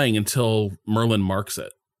crying until Merlin marks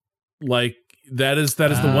it. Like, that is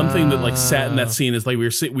the one thing that like sat in that scene is like we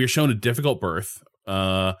were shown a difficult birth,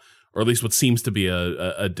 or at least what seems to be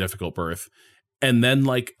a difficult birth, and then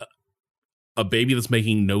like a baby that's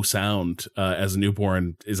making no sound as a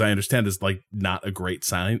newborn, as I understand, is like not a great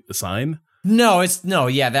sign. That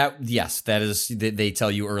is. They tell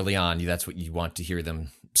you early on that's what you want to hear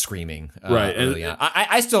them screaming. Right. Early on.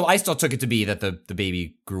 I still took it to be that the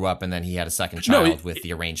baby grew up and then he had a second child with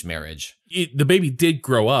the arranged marriage. The baby did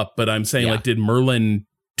grow up, but I'm saying like, did Merlin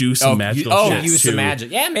do some magical shit? Use some magic.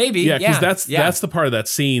 Yeah, maybe. Yeah, because that's the part of that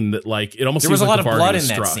scene that like it almost there was seems a lot like of blood in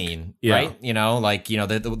struck. that scene, right?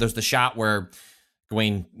 There's the shot where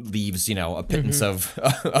Gawain leaves, a pittance of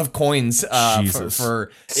coins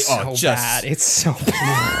for bad. It's so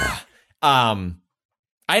bad.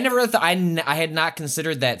 I never really thought, I had not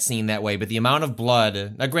considered that scene that way, but the amount of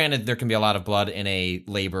blood, now granted there can be a lot of blood in a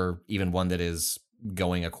labor, even one that is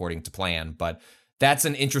going according to plan, but that's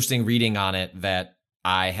an interesting reading on it that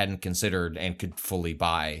I hadn't considered and could fully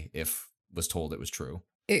buy if was told it was true.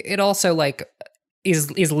 It also like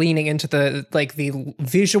is leaning into the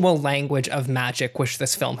visual language of magic which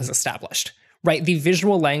this film has established, right? The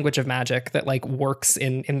visual language of magic that like works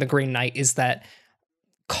in The Green Knight is that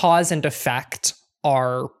cause and effect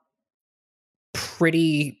are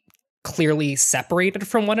pretty clearly separated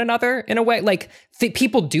from one another in a way. Like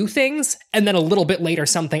people do things and then a little bit later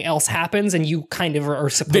something else happens and you kind of are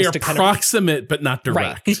supposed to kind proximate but not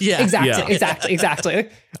direct. Right. Yeah. Exactly.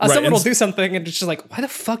 Someone will do something and it's just like, why the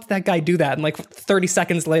fuck did that guy do that? And like 30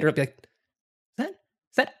 seconds later it'll be like,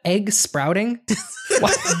 is that egg sprouting?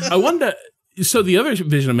 I wonder. So the other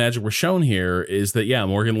vision of magic we're shown here is that,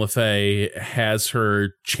 Morgan Le Fay has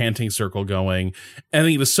her chanting circle going. And I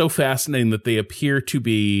think it is so fascinating that they appear to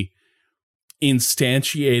be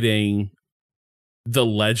instantiating the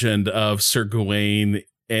legend of Sir Gawain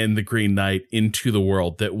and the Green Knight into the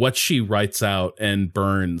world, that what she writes out and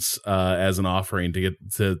burns as an offering to get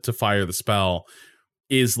to fire the spell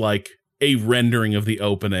is like a rendering of the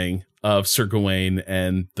opening of Sir Gawain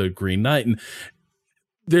and the Green Knight. And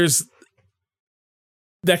there's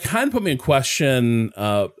that kind of put me in question,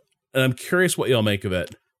 and I'm curious what y'all make of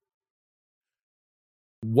it.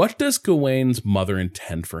 What does Gawain's mother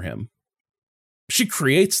intend for him? She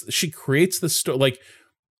creates the story. Like,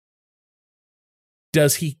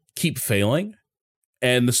 does he keep failing,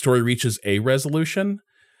 and the story reaches a resolution?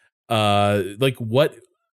 Like, what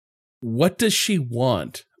does she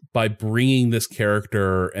want by bringing this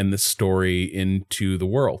character and this story into the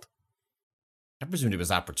world? I presumed it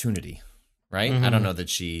was opportunity. Right? I don't know that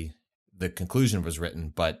the conclusion was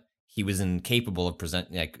written, but he was incapable of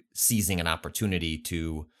seizing an opportunity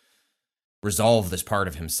to resolve this part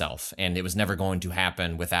of himself. And it was never going to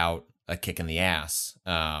happen without a kick in the ass.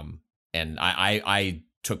 And I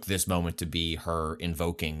took this moment to be her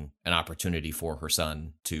invoking an opportunity for her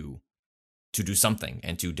son to do something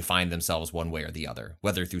and to define themselves one way or the other,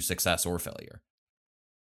 whether through success or failure.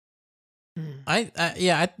 I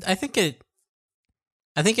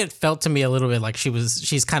think it felt to me a little bit like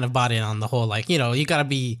she's kind of bought in on the whole, like, you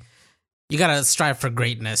gotta strive for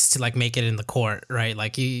greatness to like make it in the court, right?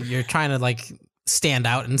 Like you're trying to like stand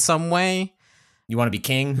out in some way. You want to be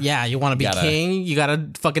king? Yeah, you want to be king. You gotta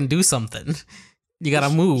fucking do something. You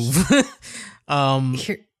gotta move.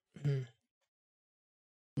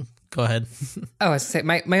 Go ahead. I was say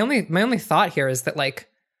my only thought here is that like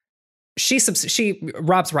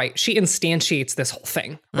Rob's right. She instantiates this whole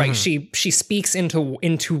thing, right? Mm-hmm. She speaks into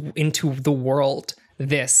the world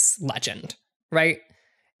this legend, right?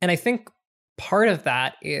 And I think part of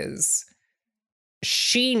that is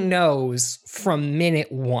she knows from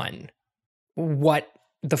minute one what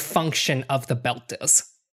the function of the belt is,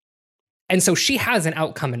 and so she has an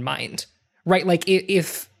outcome in mind, right? Like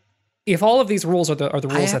if all of these rules are the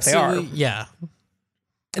rules that they are, yeah.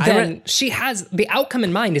 Then she has the outcome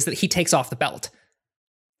in mind is that he takes off the belt.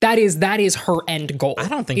 That is her end goal. I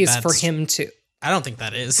don't think is for him to. I don't think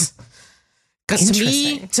that is. Because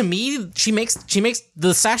to me, she makes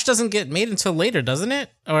the sash doesn't get made until later, doesn't it?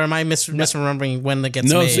 Or am I misremembering when it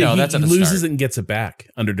gets made? So he loses it and gets it back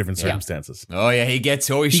under different circumstances. Oh yeah, he gets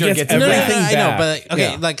everything back. I know, but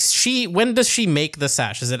okay, like when does she make the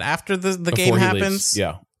sash? Is it after the game happens? Leaves.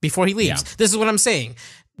 Yeah, before he leaves. Yeah. This is what I'm saying.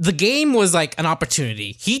 The game was like an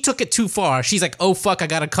opportunity. He took it too far. She's like, oh, fuck, I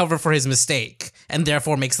got to cover for his mistake, and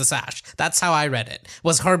therefore makes the sash. That's how I read it.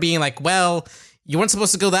 Was her being like, well, you weren't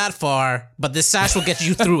supposed to go that far, but this sash will get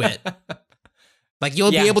you through it. Like, you'll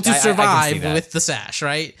be able to survive with the sash,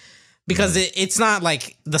 right? Because it's not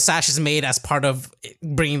like the sash is made as part of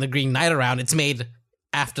bringing the Green Knight around. It's made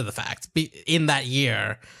after the fact. In that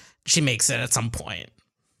year, she makes it at some point.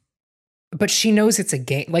 But she knows it's a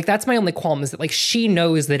game. Like, that's my only qualm is that, like, she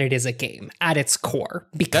knows that it is a game at its core.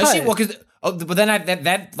 Because does she? Well, but then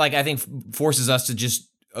that I think forces us to just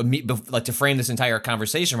to frame this entire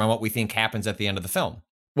conversation around what we think happens at the end of the film.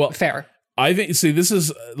 Well, fair. I think. See, this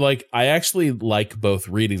is like I actually like both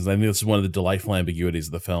readings. I think this is one of the delightful ambiguities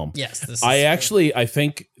of the film. Yes, I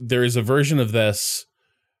think there is a version of this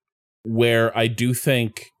where I do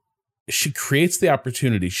think she creates the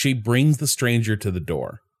opportunity. She brings the stranger to the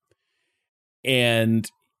door. And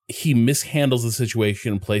he mishandles the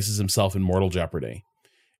situation and places himself in mortal jeopardy.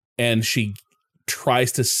 And she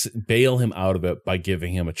tries to bail him out of it by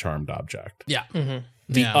giving him a charmed object. Yeah. Mm-hmm.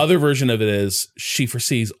 The other version of it is she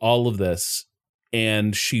foresees all of this,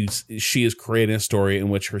 and she is creating a story in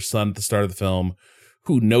which her son at the start of the film,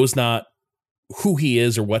 who knows not who he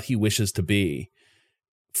is or what he wishes to be,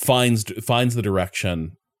 finds the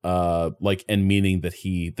direction and meaning that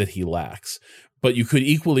he lacks. But you could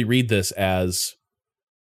equally read this as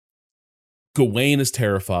Gawain is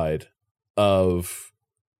terrified of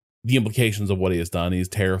the implications of what he has done. He's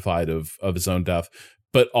terrified of his own death,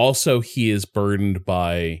 but also he is burdened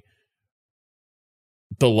by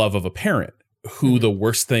the love of a parent who the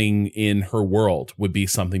worst thing in her world would be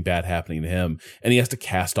something bad happening to him. And he has to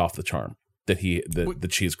cast off the charm. that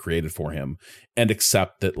she has created for him, and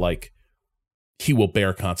accept that like he will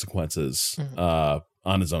bear consequences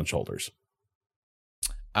on his own shoulders.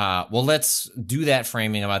 Well, let's do that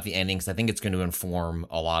framing about the ending, because I think it's going to inform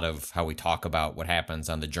a lot of how we talk about what happens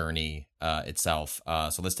on the journey itself.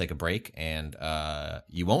 So let's take a break, and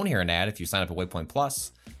you won't hear an ad if you sign up at Waypoint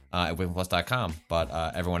Plus at waypointplus.com. But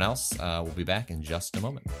everyone else, we'll be back in just a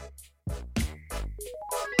moment.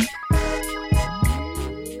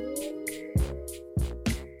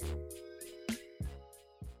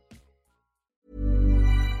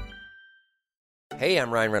 Hey,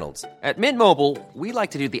 I'm Ryan Reynolds. At Mint Mobile, we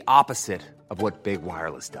like to do the opposite of what Big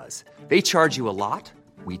Wireless does. They charge you a lot,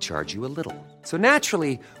 we charge you a little. So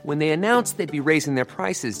naturally, when they announced they'd be raising their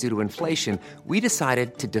prices due to inflation, we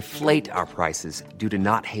decided to deflate our prices due to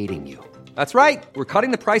not hating you. That's right. We're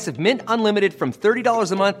cutting the price of Mint Unlimited from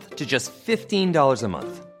 $30 a month to just $15 a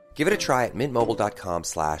month. Give it a try at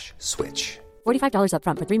mintmobile.com/switch. $45 up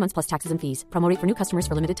front for 3 months plus taxes and fees. Promo rate for new customers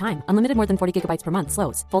for limited time. Unlimited more than 40 gigabytes per month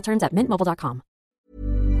slows. Full terms at mintmobile.com.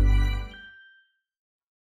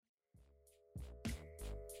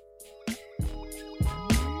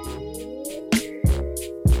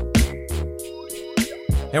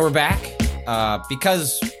 And we're back.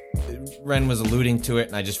 Because Ren was alluding to it,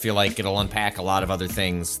 and I just feel like it'll unpack a lot of other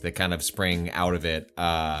things that kind of spring out of it.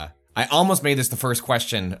 I almost made this the first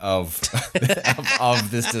question of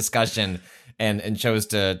of this discussion, and chose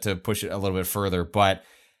to push it a little bit further. But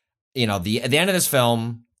you know, the end of this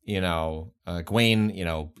film, you know, Gawain, you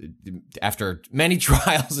know, after many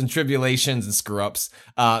trials and tribulations and screw ups,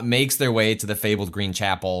 makes their way to the fabled Green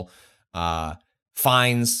Chapel,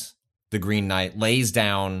 finds the Green Knight, lays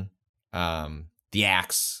down the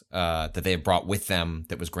axe that they had brought with them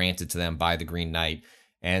that was granted to them by the Green Knight,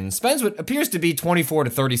 and spends what appears to be 24 to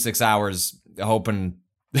 36 hours hoping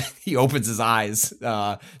he opens his eyes,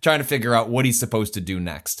 trying to figure out what he's supposed to do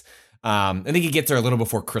next. I think he gets there a little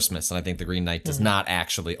before Christmas, and I think the Green Knight does not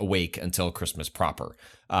actually awake until Christmas proper.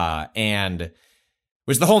 And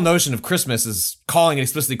which the whole notion of Christmas is calling it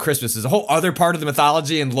explicitly Christmas is a whole other part of the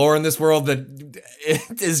mythology and lore in this world that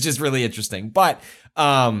is just really interesting. But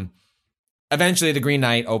eventually the Green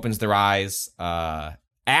Knight opens their eyes,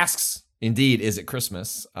 asks, indeed, is it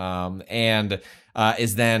Christmas? And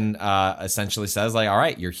is then essentially says, like, all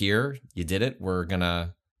right, you're here, you did it,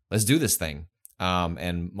 let's do this thing.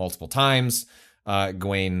 And multiple times,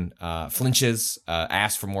 Gawain flinches,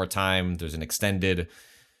 asks for more time. There's an extended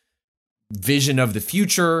vision of the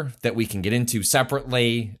future that we can get into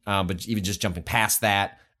separately, but even just jumping past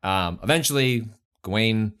that, eventually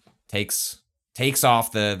Gawain takes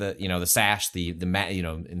off the sash, the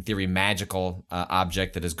in theory magical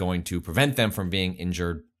object that is going to prevent them from being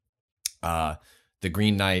injured. The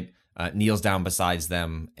Green Knight kneels down beside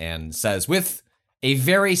them and says, with a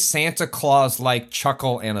very Santa Claus-like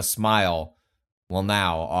chuckle and a smile, "Well,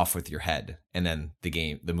 now off with your head." And then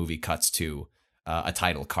the movie cuts to a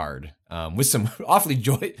title card with some awfully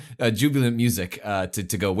jubilant music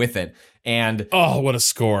to go with it. And oh, what a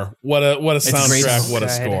score! What a soundtrack! What a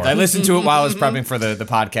score! I listened to it while I was prepping for the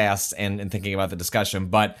podcast and thinking about the discussion.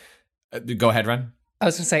 But go ahead, Ren. I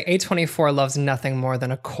was going to say, A24 loves nothing more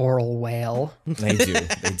than a choral wail. They do.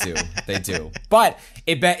 But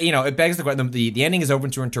it begs the question. The ending is open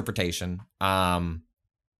to interpretation. The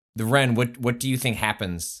Ren, what do you think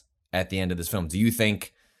happens at the end of this film? Do you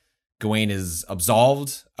think Gawain is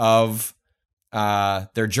absolved of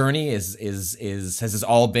their journey? Has this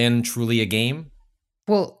all been truly a game?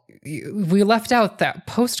 Well, we left out that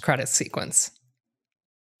post-credit sequence.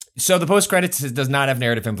 So the post-credits does not have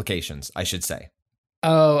narrative implications, I should say.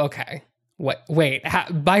 Oh, okay. Wait.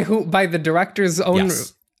 By who? By the director's own?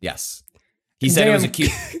 Yes. He said it was a cute.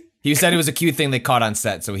 He said it was a cute thing they caught on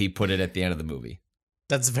set, so he put it at the end of the movie.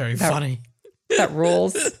 That's very funny. That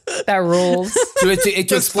rules. To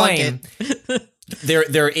explain,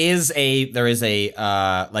 there is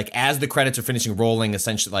a like, as the credits are finishing rolling,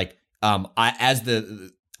 essentially, like as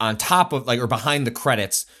the on top of, like, or behind the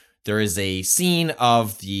credits, there is a scene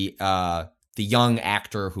of the young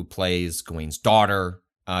actor who plays Gawain's daughter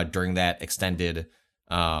during that extended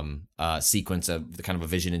sequence of the kind of a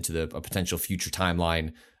vision into a potential future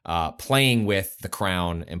timeline, playing with the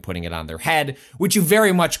crown and putting it on their head, which you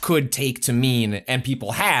very much could take to mean, and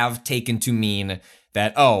people have taken to mean,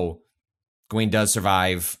 that, oh, Gawain does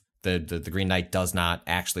survive, the Green Knight does not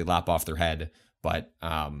actually lop off their head. But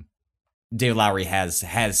David Lowery has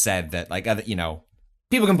said that, like,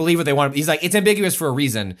 people can believe what they want. He's like, it's ambiguous for a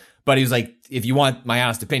reason, but he was like, if you want my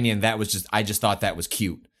honest opinion, I just thought that was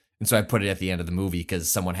cute. And so I put it at the end of the movie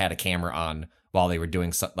because someone had a camera on while they were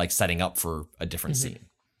doing, like, setting up for a different scene.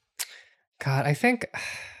 God, I think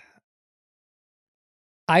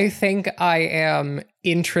I think I am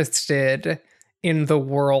interested in the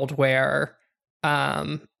world where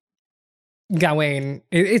Gawain,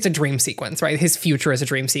 it's a dream sequence, right? His future is a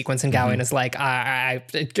dream sequence, and Gawain is like,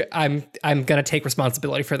 I'm gonna take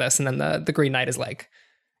responsibility for this, and then the Green Knight is like,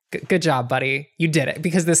 good job, buddy, you did it,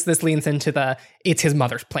 because this leans into it's his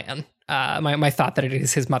mother's plan. My thought that it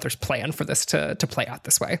is his mother's plan for this to play out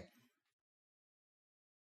this way.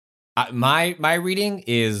 My reading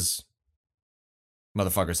is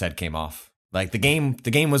motherfucker's head came off. Like the game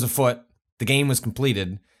was afoot, the game was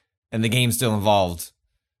completed, and the game still involved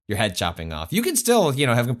your head chopping off. You can still,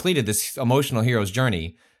 have completed this emotional hero's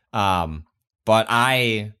journey. But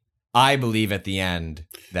I believe at the end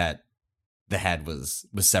that the head was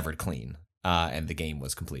severed clean, and the game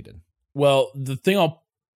was completed. Well, the thing I'll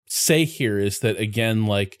say here is that, again,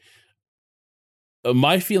 like,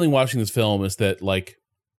 my feeling watching this film is that, like,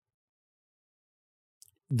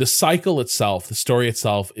 the cycle itself, the story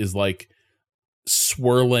itself is like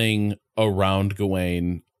swirling around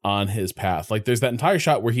Gawain on his path. Like, there's that entire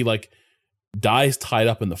shot where he like dies tied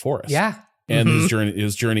up in the forest. Yeah. And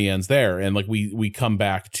his journey ends there. And like we come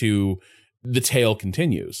back to the tale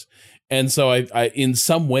continues. And so I in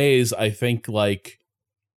some ways I think like,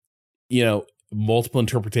 multiple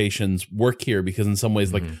interpretations work here, because in some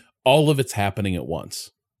ways like all of it's happening at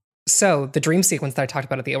once. So the dream sequence that I talked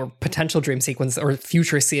about or potential dream sequence or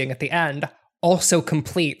future seeing at the end also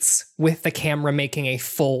completes with the camera making a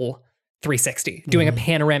full 360, doing a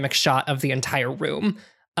panoramic shot of the entire room,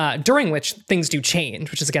 during which things do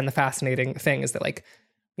change, which is, again, the fascinating thing is that, like,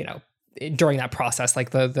 during that process,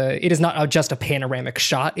 like it is not just a panoramic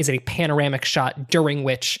shot, it's a panoramic shot during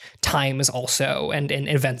which time is also and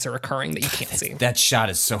events are occurring that you can't see. That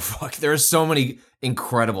shot is so fucked. There are so many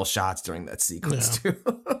incredible shots during that sequence too.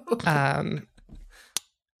 And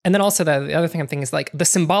then also the other thing I'm thinking is like the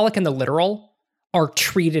symbolic and the literal are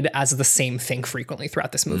treated as the same thing frequently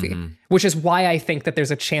throughout this movie, which is why I think that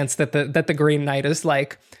there's a chance that the Green Knight is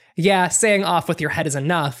like, yeah, saying off with your head is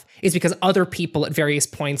enough, is because other people at various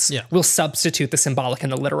points will substitute the symbolic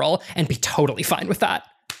and the literal and be totally fine with that.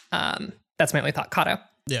 That's my only thought, Kato.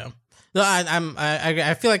 Yeah. No,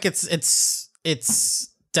 I feel like it's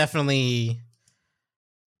definitely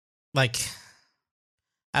like,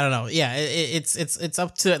 I don't know. Yeah, it's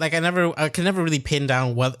up to, like, I can never really pin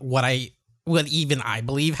down what even I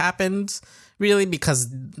believe happened, really, because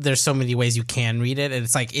there's so many ways you can read it. And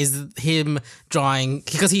it's like, is him drawing,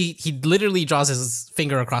 because he literally draws his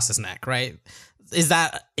finger across his neck, right? Is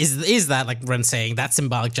that like Ren saying that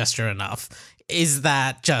symbolic gesture enough? Is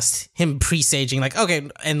that just him presaging, like, okay,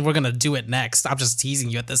 and we're gonna do it next? I'm just teasing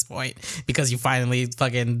you at this point because you finally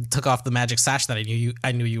fucking took off the magic sash that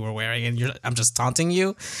I knew you were wearing, and I'm just taunting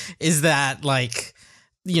you. Is that like,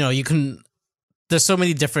 you can, there's so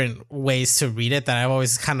many different ways to read it that I've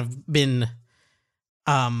always kind of been,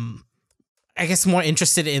 I guess, more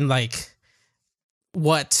interested in like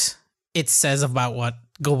what it says about what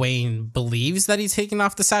Gawain believes that he's taking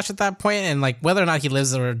off the sash at that point, and like whether or not he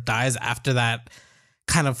lives or dies after that.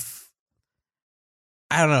 Kind of,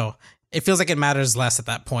 I don't know. It feels like it matters less at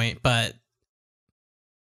that point, but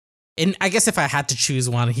I guess if I had to choose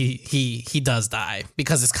one, he does die,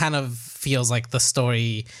 because it kind of feels like the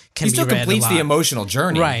story can be read a lot. He still completes the emotional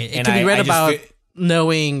journey, right? It can be read about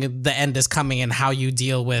knowing the end is coming and how you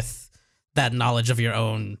deal with that knowledge of your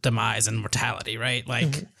own demise and mortality, right?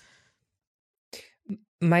 Like,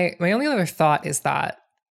 my only other thought is that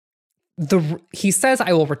he says,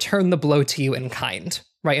 "I will return the blow to you in kind,"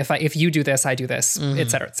 right? If you do this, I do this,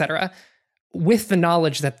 et cetera, with the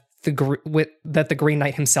knowledge that the Green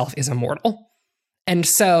Knight himself is immortal. And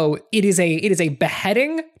so it is a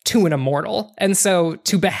beheading to an immortal. And so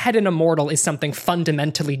to behead an immortal is something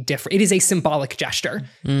fundamentally different. It is a symbolic gesture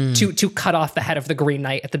to cut off the head of the Green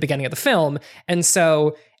Knight at the beginning of the film. And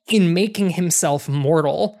so in making himself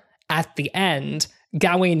mortal at the end,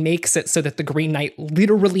 Gawain makes it so that the Green Knight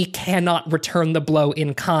literally cannot return the blow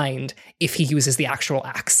in kind if he uses the actual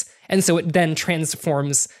axe. And so it then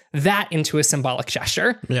transforms that into a symbolic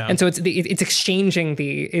gesture. Yeah. And so it's exchanging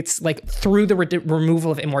it's like through the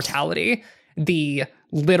removal of immortality, the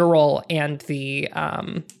literal and the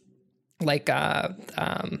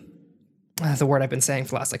the word I've been saying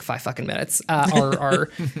for the last like 5 fucking minutes are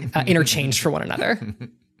interchanged for one another.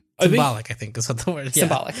 Symbolic, I think is what the word is.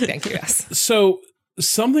 Symbolic, thank you, yes. So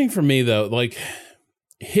something for me though, like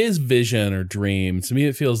his vision or dream, to me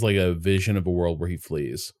it feels like a vision of a world where he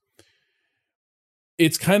flees.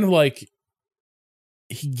 It's kind of like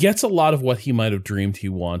he gets a lot of what he might have dreamed he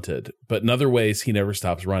wanted, but in other ways he never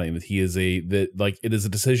stops running. That it is a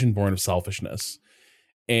decision born of selfishness.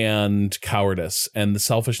 and cowardice, and the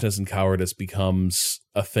selfishness and cowardice becomes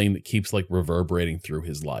a thing that keeps like reverberating through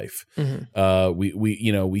his life.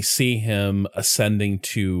 We see him ascending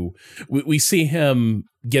to, we see him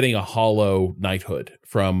getting a hollow knighthood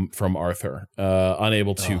from Arthur,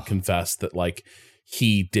 unable to confess that like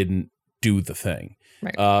he didn't do the thing.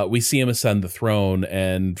 Right. We see him ascend the throne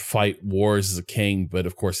and fight wars as a king, but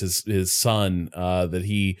of course his son that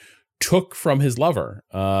he took from his lover,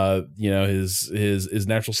 his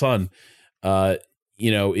natural son,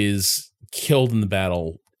 is killed in the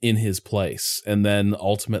battle in his place, and then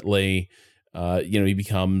ultimately, he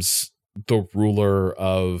becomes the ruler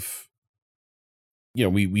of.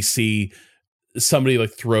 We see somebody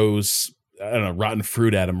like throws, I don't know, rotten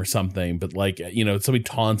fruit at him or something, but like, somebody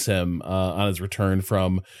taunts him on his return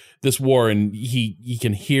from this war, and he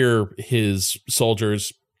can hear his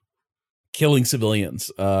soldiers killing civilians,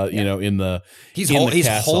 in the he's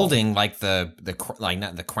castle. holding like the like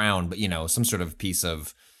not the crown, but some sort of piece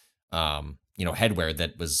of headwear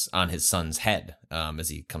that was on his son's head as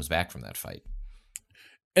he comes back from that fight.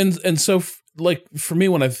 And so like for me,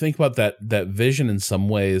 when I think about that vision, in some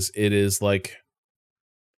ways it is like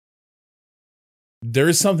there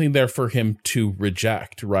is something there for him to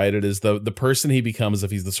reject, right? It is the person he becomes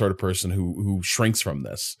if he's the sort of person who shrinks from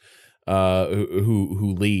this,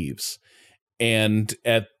 who leaves. And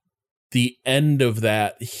at the end of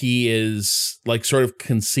that, he is like sort of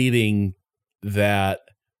conceding that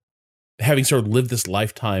having sort of lived this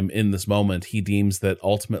lifetime in this moment, he deems that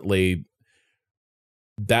ultimately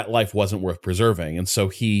that life wasn't worth preserving. And so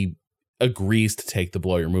he agrees to take the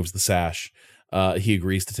blow. He removes the sash. He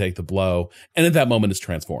agrees to take the blow. And at that moment is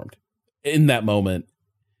transformed. In that moment,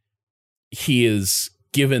 he is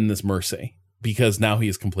given this mercy because now he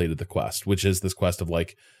has completed the quest, which is this quest of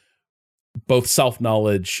like both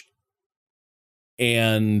self-knowledge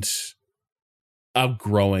and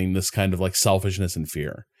outgrowing this kind of like selfishness and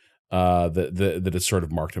fear that has sort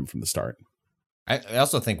of marked him from the start. I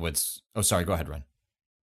also think sorry, go ahead, Ron.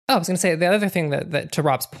 Oh, I was going to say the other thing that to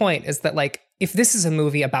Rob's point is that like, if this is a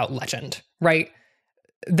movie about legend, right,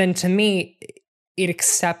 then to me, it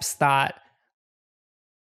accepts that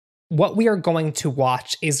what we are going to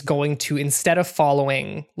watch is going to, instead of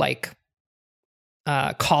following like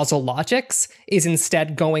causal logics, is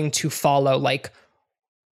instead going to follow like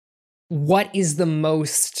what is the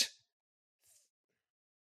most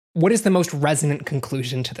resonant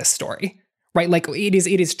conclusion to this story, right? Like it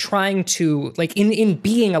is trying to, like in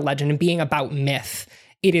being a legend and being about myth,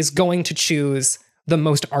 it is going to choose the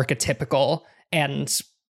most archetypical and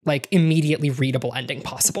like immediately readable ending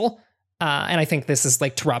possible. And I think this is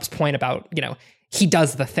like to Rob's point about, he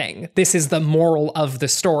does the thing. This is the moral of the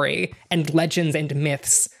story, and legends and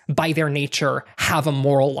myths by their nature have a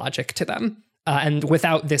moral logic to them. And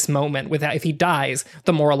without this moment, if he dies,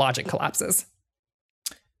 the moral logic collapses.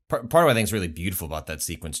 Part of what I think is really beautiful about that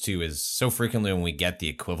sequence too is so frequently when we get the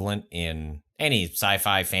equivalent in any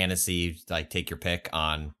sci-fi, fantasy, like take your pick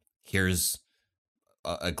on here's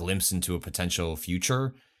a glimpse into a potential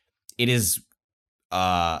future, it is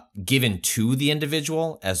given to the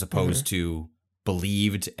individual as opposed to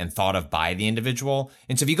believed and thought of by the individual.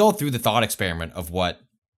 And so if you go through the thought experiment of what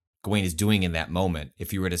Gawain is doing in that moment,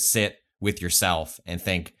 if you were to sit with yourself and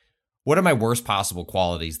think, what are my worst possible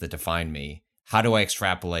qualities that define me? How do I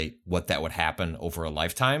extrapolate what that would happen over a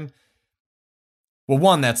lifetime? Well,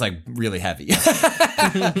 one, that's like really heavy.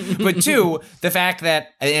 But two, the fact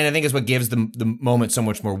that, and I think is what gives the moment so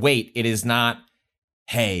much more weight, it is not,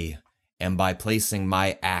 hey, and by placing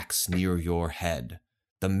my axe near your head,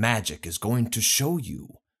 the magic is going to show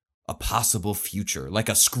you a possible future, like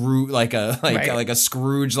a Scrooge, like a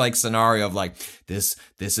Scrooge like scenario of like this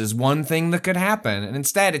is one thing that could happen, and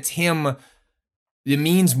instead it's him. It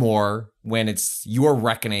means more when it's you're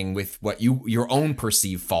reckoning with what your own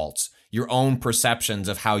perceived faults, your own perceptions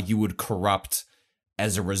of how you would corrupt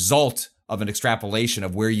as a result of an extrapolation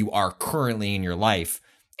of where you are currently in your life.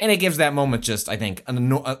 And it gives that moment just, I think,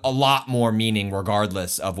 a lot more meaning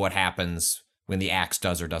regardless of what happens when the axe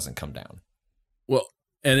does or doesn't come down. Well,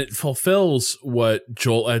 and it fulfills what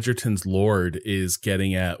Joel Edgerton's Lord is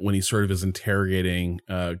getting at when he sort of is interrogating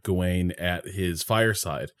Gawain at his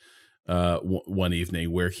fireside one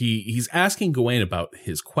evening, where he's asking Gawain about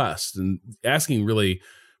his quest and asking really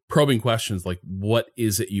probing questions like, what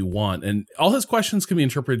is it you want? And all his questions can be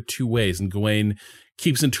interpreted two ways, and Gawain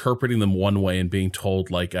keeps interpreting them one way and being told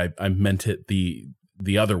like I meant it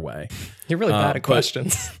the other way. You're really bad at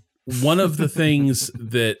questions. One of the things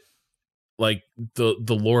that like the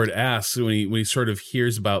Lord asks when he sort of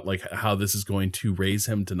hears about like how this is going to raise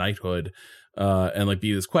him to knighthood and like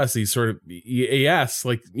be this quest, he asks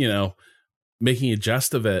like, making a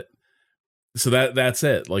jest of it. So that's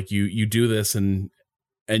it. Like you do this and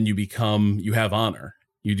you have honor.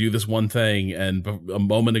 You do this one thing, and a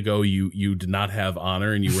moment ago you did not have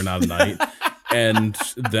honor and you were not a knight. And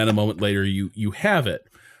then a moment later you have it.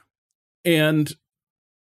 And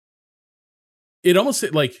it almost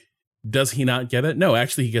like, does he not get it? No,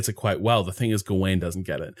 actually he gets it quite well. The thing is, Gawain doesn't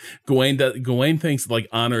get it. Gawain thinks like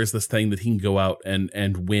honor is this thing that he can go out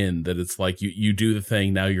and win, that it's like you do the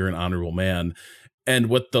thing, now you're an honorable man. And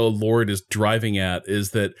what the Lord is driving at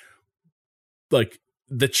is that like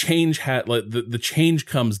the change the change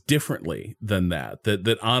comes differently than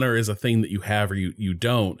that honor is a thing that you have or you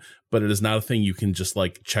don't, but it is not a thing you can just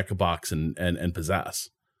like check a box and possess.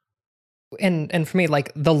 And for me,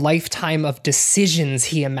 like the lifetime of decisions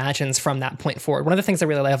he imagines from that point forward. One of the things I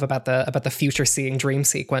really love about the future seeing dream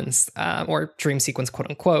sequence, or dream sequence, quote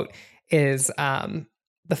unquote, is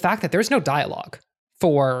the fact that there's no dialogue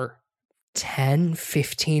for 10,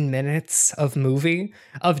 15 minutes of movie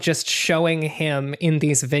of just showing him in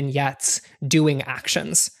these vignettes doing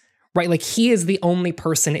actions, right? Like he is the only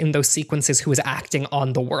person in those sequences who is acting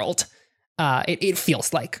on the world. It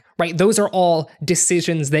feels like, right? Those are all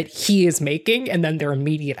decisions that he is making and then their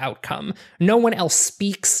immediate outcome. No one else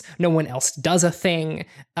speaks. No one else does a thing.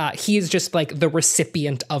 He is just like the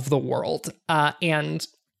recipient of the world. And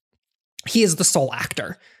he is the sole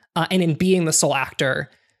actor. And in being the sole actor,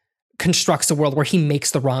 constructs a world where he makes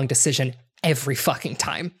the wrong decision every fucking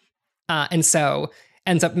time. And so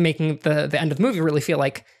ends up making the end of the movie really feel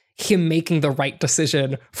like him making the right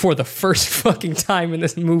decision for the first fucking time in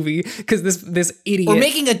this movie, because this idiot, or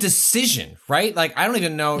making a decision, right? Like I don't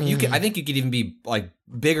even know. I think you could even be like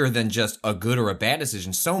bigger than just a good or a bad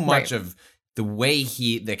decision. So much of the way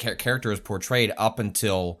the character is portrayed up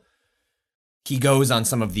until he goes on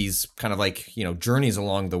some of these kind of like, you know, journeys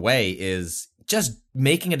along the way is just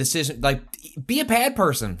making a decision. Like, be a bad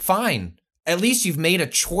person, fine. At least you've made a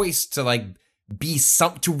choice to like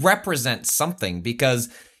to represent something, because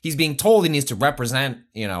he's being told he needs to represent,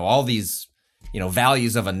 you know, all these, you know,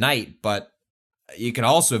 values of a knight, but you can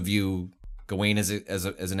also view Gawain as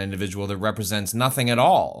an individual that represents nothing at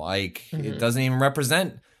all. Like, it doesn't even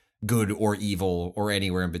represent good or evil or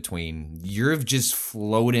anywhere in between. You're just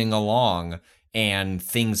floating along and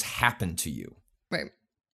things happen to you. Right.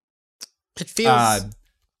 It feels...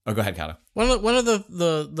 go ahead, Kato. One of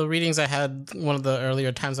the readings I had one of the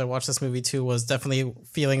earlier times I watched this movie too was definitely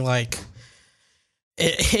feeling like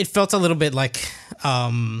it felt a little bit like,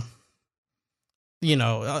 you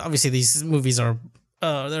know, obviously these movies are,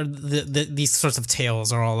 these sorts of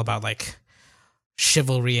tales are all about like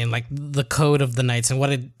chivalry and like the code of the knights and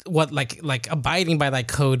what like abiding by that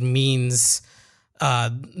code means,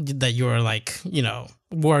 that you're like, you know,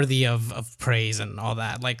 worthy of praise and all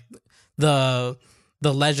that. Like the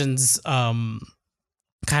legends,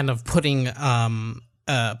 kind of putting,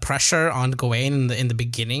 pressure on Gawain in the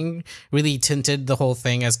beginning really tinted the whole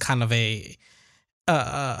thing as kind of a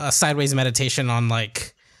sideways meditation on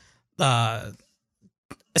like,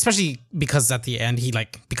 especially because at the end he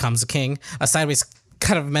like becomes a king, a sideways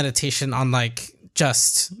kind of meditation on like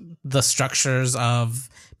just the structures of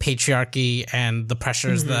patriarchy and the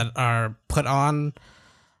pressures that are put on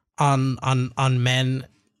men.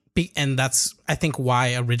 And that's, I think,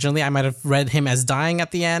 why originally I might have read him as dying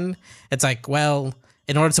at the end. It's like, well,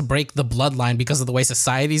 in order to break the bloodline because of the way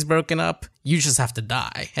society's broken up, you just have to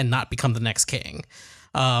die and not become the next king.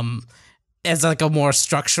 As like a more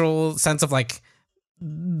structural sense of like,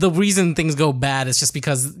 the reason things go bad is just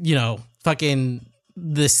because, you know, fucking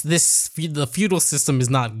the feudal system is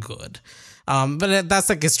not good. But that's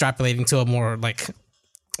like extrapolating to a more like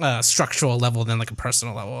structural level than like a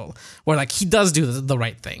personal level, where like he does do the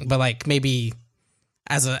right thing, but like maybe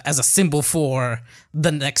as a symbol for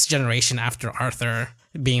the next generation after Arthur,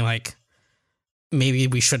 being like, maybe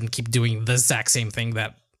we shouldn't keep doing the exact same thing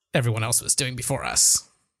that everyone else was doing before us.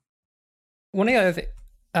 One of the other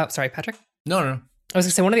oh, sorry, Patrick. No. I was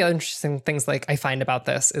gonna say, one of the other interesting things like I find about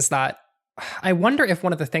this is that I wonder if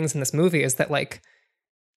one of the things in this movie is that like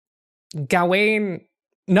Gawain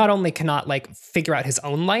not only cannot like figure out his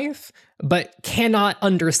own life, but cannot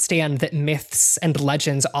understand that myths and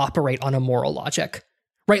legends operate on a moral logic,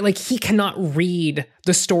 right? Like he cannot read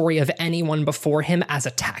the story of anyone before him as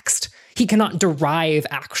a text. He cannot derive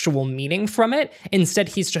actual meaning from it. Instead,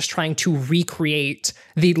 he's just trying to recreate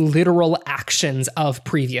the literal actions of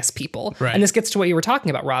previous people. Right. And this gets to what you were talking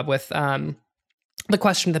about, Rob, with the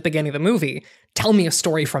question at the beginning of the movie. Tell me a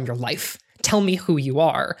story from your life. Tell me who you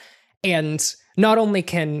are. And not only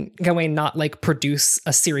can Gawain not like produce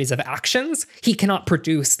a series of actions, he cannot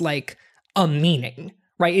produce like a meaning,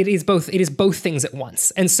 right? It is both things at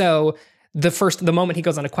once. And so the moment he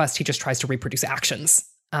goes on a quest, he just tries to reproduce actions.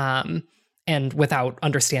 And without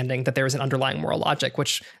understanding that there is an underlying moral logic,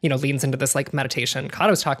 which, leans into this like meditation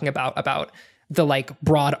Kato's talking about the like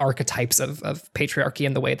broad archetypes of patriarchy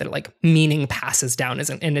and the way that like meaning passes down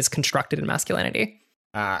and is constructed in masculinity.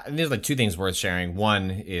 And there's like two things worth sharing.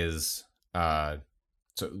 One is, so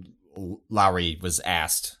Lowry was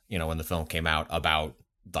asked, when the film came out about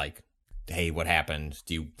like, hey, what happened?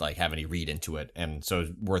 Do you like have any read into it? And so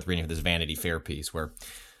it's worth reading this Vanity Fair piece where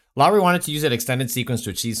Lowry wanted to use an extended sequence to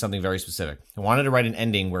achieve something very specific. He wanted to write an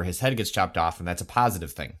ending where his head gets chopped off, and that's a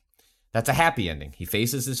positive thing. That's a happy ending. He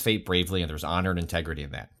faces his fate bravely, and there's honor and integrity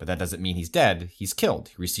in that. But that doesn't mean he's dead. He's killed.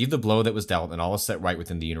 He received the blow that was dealt, and all is set right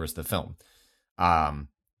within the universe of the film. And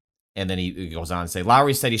then he goes on to say,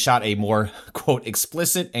 Lowry said he shot a more, quote,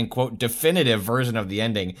 explicit and, quote, definitive version of the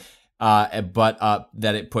ending, but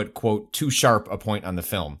that it put, quote, too sharp a point on the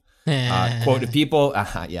film. Quote, if people,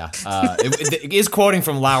 it is quoting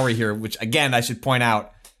from Lowry here, which, again, I should point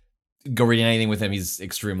out, go reading anything with him, he's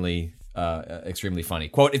extremely funny.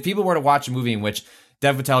 Quote, if people were to watch a movie in which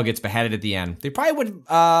Dev Patel gets beheaded at the end, they probably would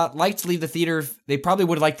like to leave the theater. They probably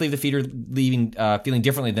would like to leave the theater feeling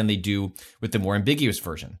differently than they do with the more ambiguous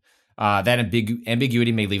version. That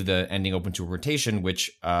ambiguity may leave the ending open to interpretation,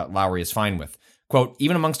 which Lowry is fine with. Quote,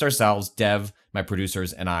 even amongst ourselves, Dev, my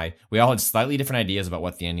producers, and I, we all had slightly different ideas about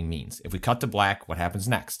what the ending means. If we cut to black, what happens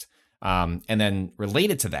next? And then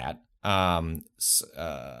related to that, Last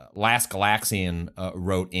Galaxian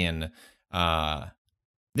wrote in,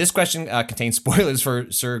 this question contains spoilers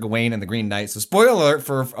for Sir Gawain and the Green Knight. So spoiler alert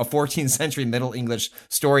for a 14th century Middle English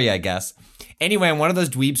story, I guess. Anyway, I'm one of those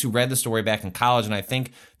dweebs who read the story back in college, and I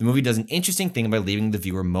think the movie does an interesting thing by leaving the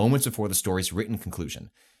viewer moments before the story's written conclusion.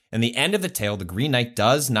 In the end of the tale, the Green Knight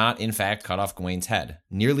does not, in fact, cut off Gawain's head,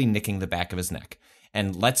 nearly nicking the back of his neck,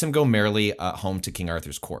 and lets him go merrily home to King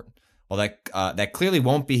Arthur's court. Well, that clearly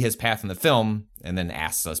won't be his path in the film, and then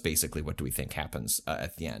asks us basically what do we think happens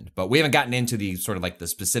at the end. But we haven't gotten into the sort of like the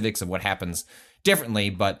specifics of what happens differently,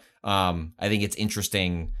 but I think it's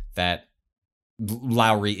interesting that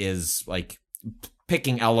Lowry is like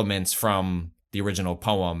picking elements from the original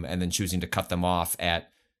poem and then choosing to cut them off at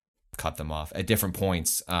different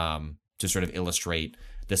points to sort of illustrate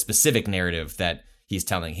the specific narrative that he's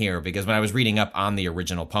telling here. Because when I was reading up on the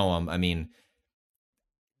original poem, I mean,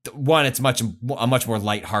 one, it's a much more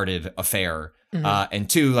lighthearted affair, and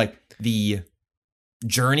two, like the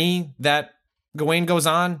journey that Gawain goes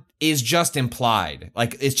on is just implied.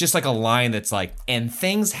 Like it's just like a line that's like, and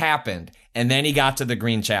things happened, and then he got to the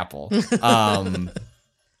Green Chapel.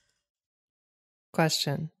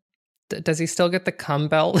 Question. Does he still get the cum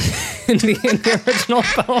belt in the original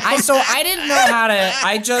poem? I didn't know how to.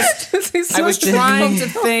 I was trying to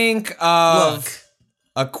think of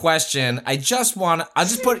a question.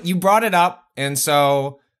 You brought it up, and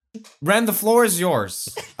so Ren, the floor is yours.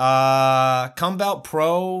 Cum belt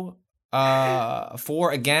pro,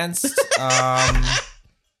 for, against.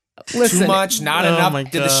 Listen, too much, not enough.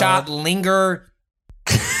 Did the shot linger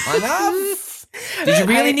enough? Did you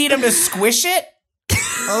really need him to squish it?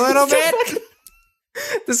 A little bit?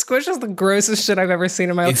 The squish is the grossest shit I've ever seen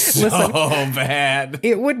in my life. It's so bad.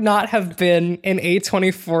 It would not have been an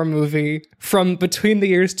A24 movie from between the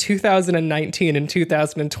years 2019 and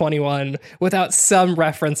 2021 without some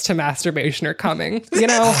reference to masturbation or coming.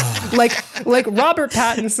 Like Robert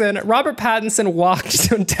Pattinson walked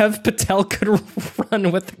so Dev Patel could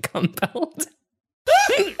run with the cum belt.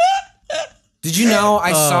 Did you know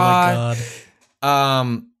I saw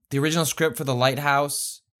the original script for The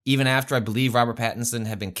Lighthouse, even after I believe Robert Pattinson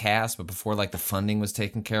had been cast, but before like the funding was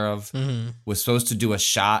taken care of, was supposed to do a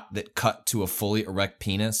shot that cut to a fully erect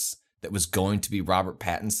penis that was going to be Robert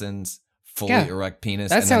Pattinson's fully erect penis.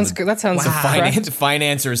 That sounds good. That sounds the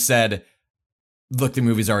financiers said, "Look, the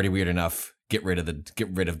movie's already weird enough. Get rid of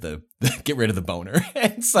the boner."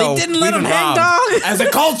 And so they didn't let him hang dog. As a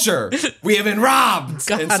culture, we have been robbed.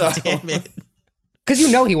 God damn it! Because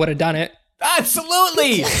he would have done it.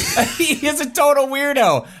 Absolutely. He is a total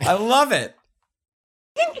weirdo. I love it.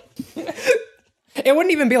 It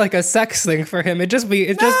wouldn't even be like a sex thing for him. It'd just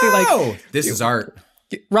be like, this is art.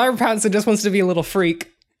 Robert Pattinson just wants to be a little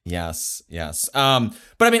freak. Yes. But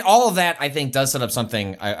I mean, all of that I think does set up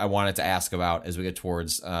something I wanted to ask about as we get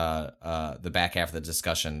towards the back half of the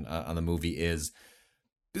discussion on the movie. Is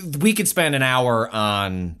we could spend an hour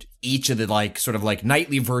on each of the like sort of like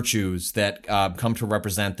knightly virtues that come to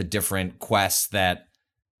represent the different quests that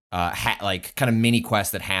like kind of mini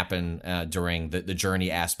quests that happen during the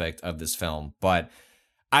journey aspect of this film. But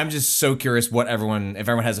I'm just so curious if everyone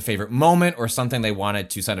has a favorite moment or something they wanted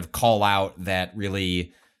to sort of call out that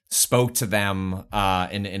really spoke to them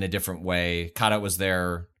in a different way. Kata was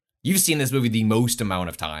there. You've seen this movie the most amount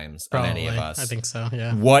of times of any of us. I think so,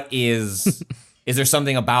 yeah. What is there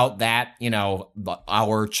something about that,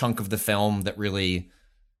 our chunk of the film that really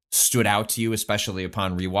stood out to you, especially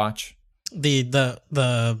upon rewatch? The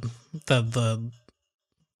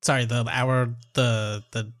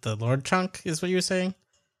Lord chunk is what you were saying?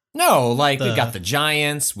 No, we've got the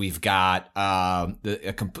Giants, we've got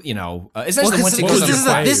essentially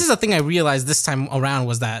this is a thing I realized this time around,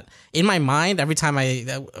 was that in my mind, every time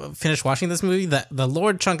I finished watching this movie, that the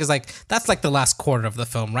Lord chunk is that's the last quarter of the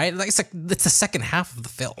film, right? It's the second half of the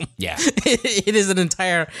film. Yeah. It is an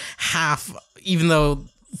entire half, even though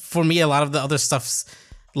for me a lot of the other stuff's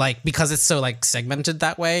because it's so segmented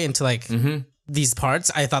that way into these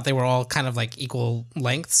parts, I thought they were all kind of equal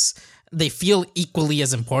lengths. They feel equally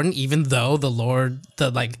as important, even though the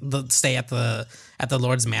stay at the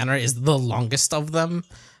Lord's Manor is the longest of them.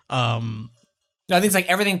 I think it's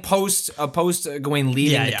everything post Gawain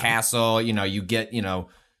leaving the castle. You get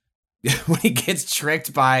when he gets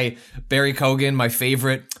tricked by Barry Keoghan, my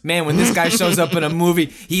favorite man. When this guy shows up in a movie,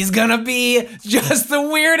 he's gonna be just the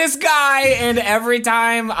weirdest guy, and every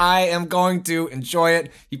time I am going to enjoy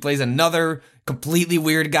it. He plays another completely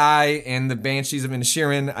weird guy in the Banshees of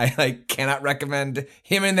Inisherin. I cannot recommend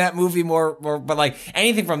him in that movie more, but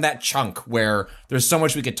anything from that chunk where there's so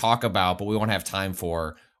much we could talk about, but we won't have time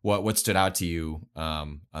for. What stood out to you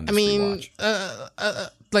on this rewatch?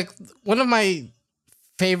 One of my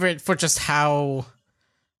favorite for just how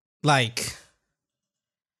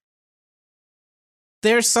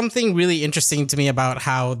there's something really interesting to me about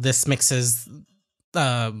how this mixes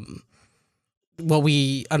what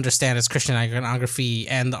we understand as Christian iconography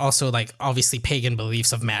and also obviously pagan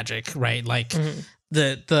beliefs of magic, right? Obviously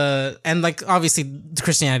the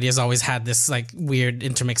Christianity has always had this weird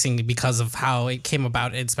intermixing because of how it came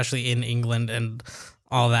about, especially in England and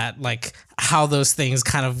all that, how those things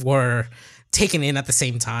kind of were taken in at the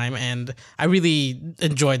same time. And I really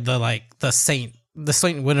enjoyed the Saint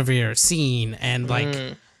Guinevere scene and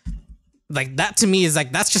that to me is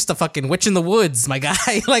that's just a fucking witch in the woods, my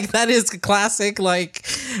guy. That is classic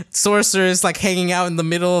sorceress hanging out in the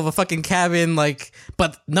middle of a fucking cabin,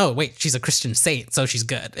 but no, wait, she's a Christian saint, so she's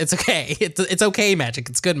good. It's okay. It's okay magic.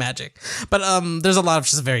 It's good magic. But there's a lot of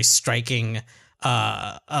just very striking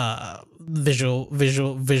visuals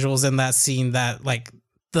in that scene, that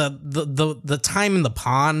the time in the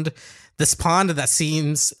pond, this pond that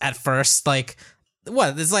seems at first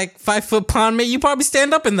what, it's 5 foot pond, mate. You probably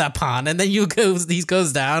stand up in that pond, and then he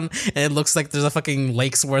goes down, and it looks like there's a fucking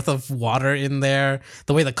lake's worth of water in there.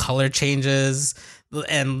 The way the color changes,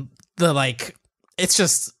 and the it's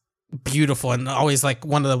just beautiful, and always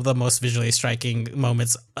one of the most visually striking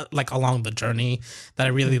moments along the journey that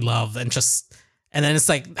I really love. And then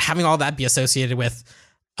it's having all that be associated with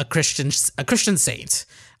a Christian saint.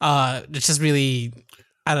 It's just really,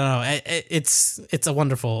 I don't know. It's a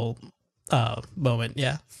wonderful moment.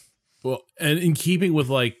 Yeah. Well, and in keeping with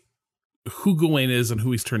who Gawain is and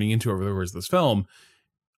who he's turning into over the course of this film,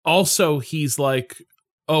 also he's oh,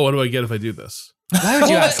 what do I get if I do this? Why would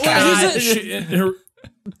you ask?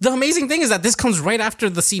 The amazing thing is that this comes right after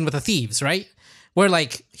the scene with the thieves, right? Where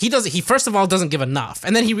he first of all doesn't give enough,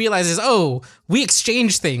 and then he realizes, oh, we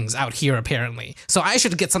exchange things out here apparently, so I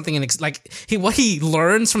should get something in what he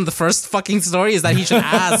learns from the first fucking story is that he should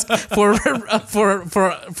ask for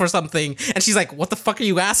something, and she's like, what the fuck are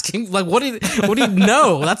you asking? What do you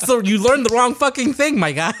know? You learned the wrong fucking thing,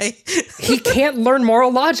 my guy. He can't learn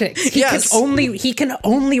moral logic. He can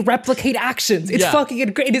only replicate actions. It's fucking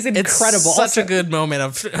it is incredible. It's such a good moment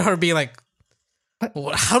of her being like,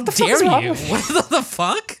 how dare you? What the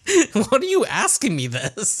fuck? What are you asking me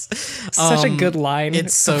this? Such a good line.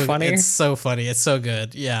 It's so funny. It's so funny. It's so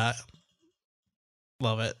good. Yeah.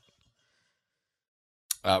 Love it.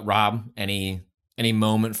 Rob, any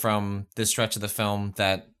moment from this stretch of the film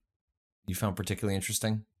that you found particularly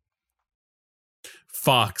interesting?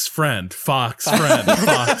 Fox friend. I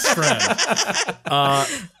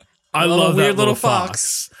love that little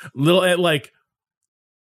fox.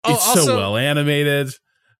 It's also so well animated.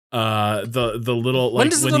 The little when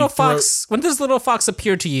does little fox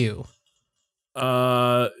appear to you?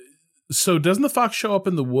 So doesn't the fox show up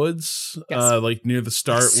in the woods? Yes. Near the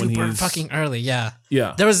start when he's fucking early. Yeah.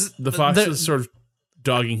 There was the fox is sort of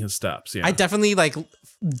dogging his steps. Yeah. I definitely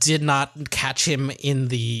did not catch him in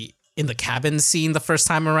the cabin scene the first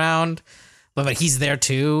time around, but he's there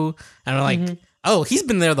too, and I'm oh, he's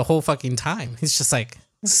been there the whole fucking time. He's just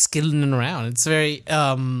skidding around. It's very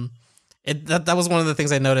that was one of the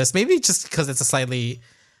things I noticed. Maybe just because it's a slightly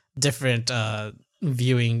different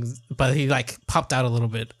viewing, but he like popped out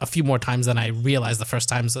a few more times than I realized the first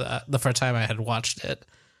time I had watched it.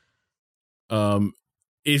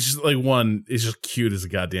 It's just like it's just cute as a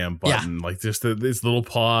goddamn button. Yeah. Like just this little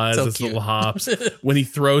paws, so little hops. When he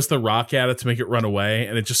throws the rock at it to make it run away,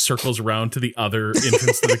 and it just circles around to the other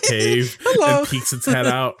entrance to the cave and peeks its head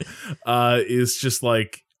out, is just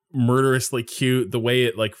like murderously cute. The way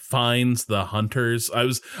it like finds the hunters.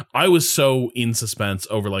 I was so in suspense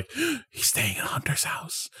over like, he's staying in a hunter's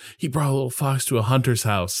house. He brought a little fox to a hunter's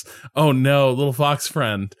house. Oh no, little fox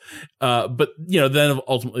friend. But then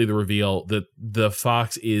ultimately the reveal that the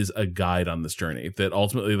fox is a guide on this journey, that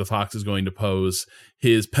ultimately the fox is going to pose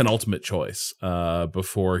his penultimate choice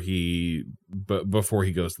before he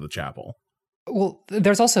goes to the chapel. Well,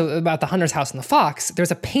 there's also about the hunter's house and the fox.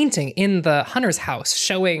 There's a painting in the hunter's house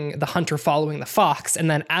showing the hunter following the fox.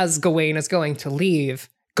 And then as Gawain is going to leave,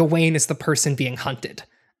 Gawain is the person being hunted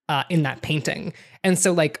in that painting. And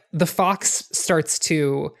so like the fox starts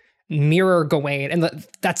to mirror Gawain. And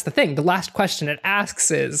that's the thing. The last question it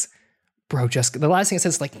asks is, bro, the last thing it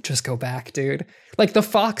says is like, just go back, dude. Like the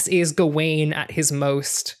fox is Gawain at the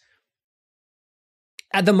most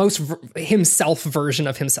himself version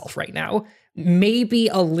of himself right now. Maybe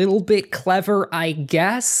a little bit clever, I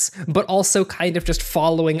guess, but also kind of just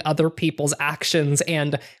following other people's actions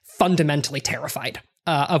and fundamentally terrified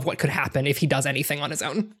of what could happen if he does anything on his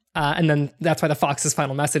own. And then that's why the fox's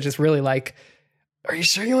final message is really like, are you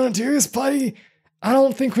sure you want to do this, buddy? I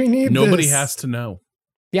don't think we need Nobody this. has to know.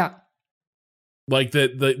 Yeah. Like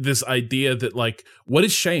this idea that like, what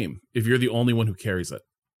is shame if you're the only one who carries it?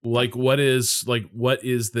 Like what is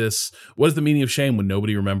the meaning of shame when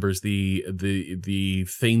nobody remembers the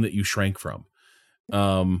thing that you shrank from?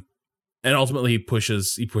 And ultimately he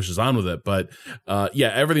pushes on with it. But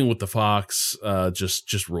everything with the fox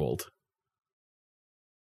just ruled.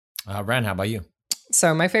 Ren, how about you?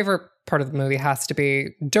 So my favorite part of the movie has to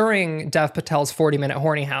be during Dev Patel's 40-minute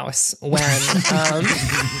horny house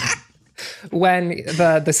when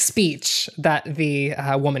the speech that the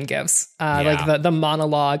woman gives, like the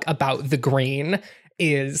monologue about the green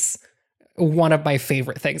is one of my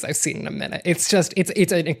favorite things I've seen in a minute.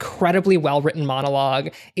 It's an incredibly well-written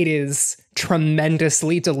monologue. It is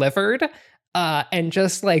tremendously delivered, and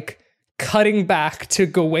just like cutting back to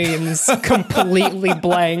Gawain's completely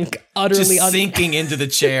blank, utterly just sinking into the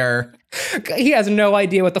chair. He has no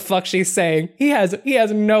idea what the fuck she's saying. He has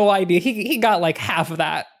no idea. He got like half of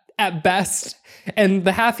that at best, and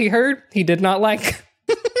the half he heard he did not like.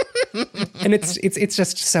 And it's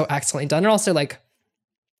just so excellently done. And also like,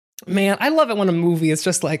 man, I love it when a movie is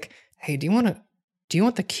just like, hey, do you want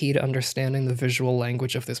the key to understanding the visual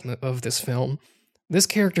language of this film? This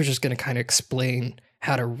character's just going to kind of explain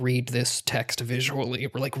how to read this text visually,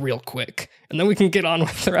 like real quick, and then we can get on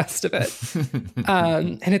with the rest of it.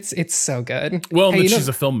 And it's so good. Well, hey, she's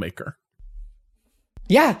a filmmaker.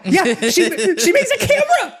 Yeah. She makes a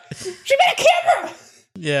camera. She made a camera.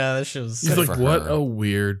 Yeah, that shit was. He's like, what a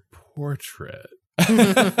weird portrait.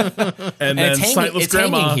 and then it's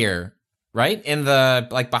hanging here, right in the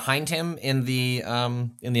like behind him in the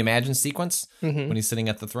imagined sequence when he's sitting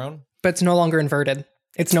at the throne. But it's no longer inverted.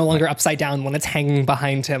 It's no longer upside down when it's hanging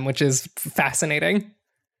behind him, which is fascinating.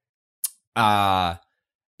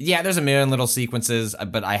 Yeah, there's a million little sequences,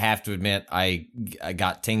 but I have to admit, I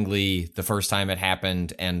got tingly the first time it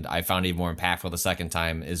happened, and I found it even more impactful the second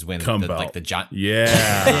time is when the giant.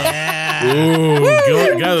 Yeah.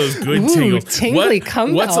 Ooh, got those good tingles. Tingly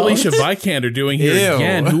what's Alicia Vikander doing here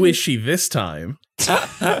again? Who is she this time?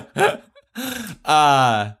 The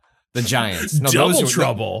Giants. No, Double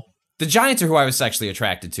trouble. The Giants are who I was sexually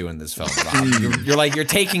attracted to in this film, Rob. you're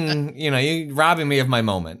taking, you're robbing me of my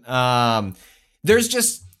moment. There's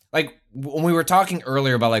just, like, when we were talking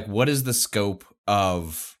earlier about, like, what is the scope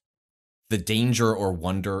of the danger or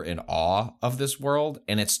wonder and awe of this world?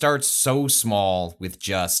 And it starts so small with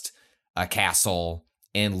just a castle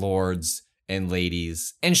and lords and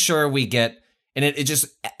ladies. And sure, we get, and it just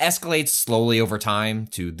escalates slowly over time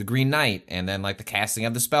to the Green Knight and then, like, the casting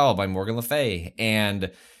of the spell by Morgan Le Fay. And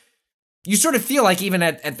you sort of feel like even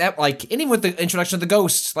at that, like, even with the introduction of the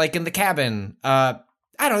ghost, like, in the cabin, I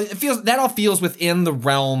don't know, that all feels within the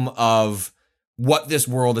realm of what this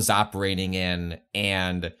world is operating in.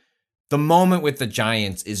 And the moment with the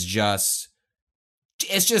Giants is I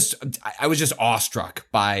was just awestruck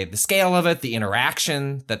by the scale of it, the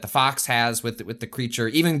interaction that the fox has with the creature.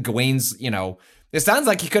 Even Gawain's, it sounds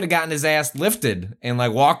like he could have gotten his ass lifted and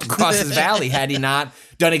like walked across his valley had he not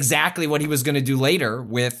done exactly what he was going to do later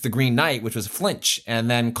with the Green Knight, which was flinch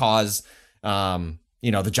and then cause,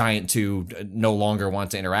 the giant to no longer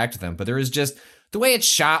want to interact with him. But there is just the way it's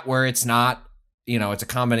shot where it's not it's a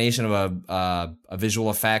combination of a visual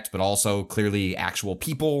effect, but also clearly actual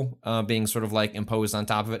people being sort of like imposed on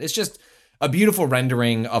top of it. It's just a beautiful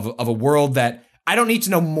rendering of a world that I don't need to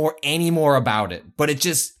know any more about it, but it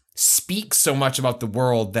just speaks so much about the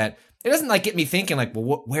world that it doesn't like get me thinking like,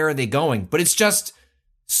 well, where are they going? But it's just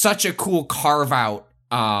such a cool carve out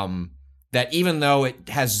that even though it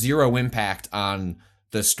has zero impact on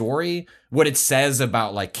the story, what it says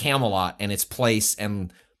about like Camelot and its place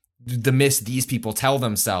and the myths these people tell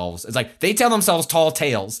themselves. It's like they tell themselves tall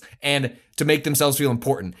tales and to make themselves feel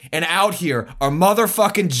important. And out here are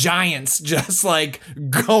motherfucking giants just like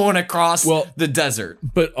going across the desert.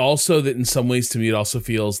 But also that in some ways to me, it also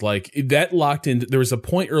feels like that locked in. There was a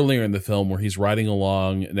point earlier in the film where he's riding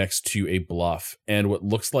along next to a bluff and what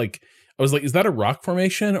looks like, I was like, is that a rock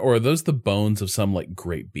formation or are those the bones of some like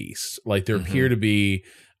great beast? Like there appear to be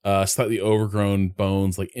slightly overgrown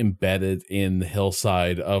bones like embedded in the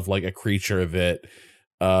hillside of like a creature that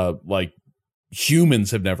like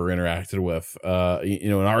humans have never interacted with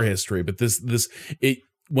in our history. But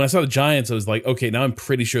when I saw the giants, I was like, okay, now I'm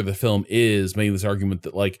pretty sure the film is making this argument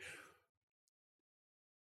that like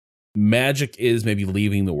magic is maybe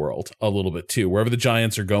leaving the world a little bit too. Wherever the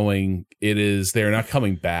giants are going, they're not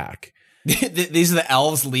coming back. These are the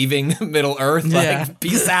elves leaving Middle Earth. Like,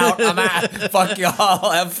 peace out. I'm out. Fuck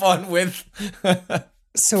y'all. Have fun with.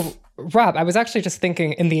 So, Rob, I was actually just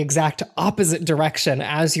thinking in the exact opposite direction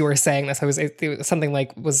as you were saying this. Something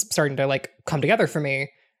like was starting to like come together for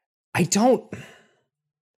me.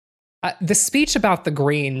 The speech about the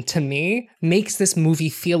green to me makes this movie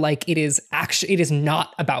feel like it is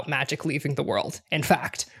not about magic leaving the world. In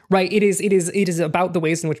fact, right? It is about the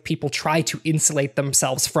ways in which people try to insulate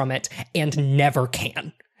themselves from it and never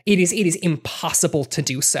can. It is impossible to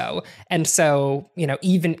do so. And so,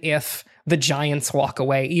 even if the giants walk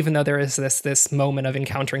away, even though there is this moment of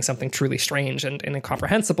encountering something truly strange and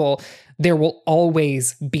incomprehensible, there will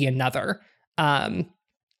always be another.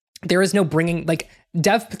 There is no bringing, like,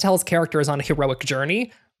 Dev Patel's character is on a heroic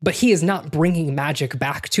journey, but he is not bringing magic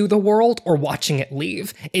back to the world or watching it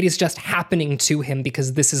leave. It is just happening to him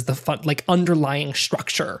because this is the fun, like, underlying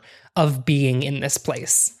structure of being in this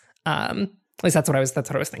place. At least that's what I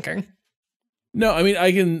was thinking. No, I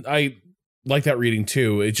mean, I like that reading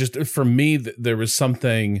too. It just, for me, there was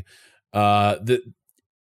something that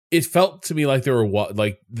it felt to me like they were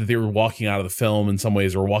walking out of the film in some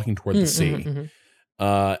ways, or walking toward the sea.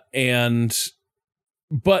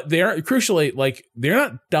 But they are crucially, like, they're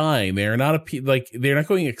not dying. They're not they're not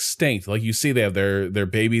going extinct. Like, you see, they have their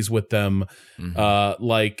babies with them.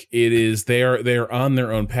 Like, it is, they're on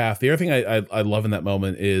their own path. The other thing I love in that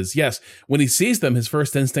moment is, yes, when he sees them, his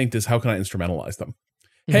first instinct is, how can I instrumentalize them?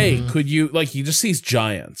 Hey, could you, like, he just sees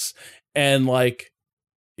giants and like,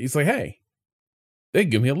 he's like, hey, they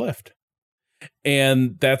give me a lift.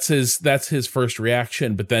 And that's his first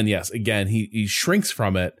reaction. But then, yes, again, he shrinks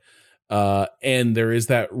from it. And there is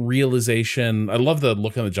that realization. I love the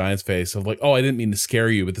look on the giant's face of like, oh, I didn't mean to scare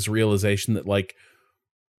you, but this realization that like,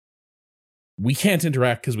 we can't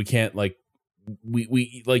interact because we can't, like,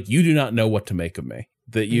 we like, you do not know what to make of me,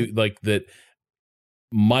 that you like, that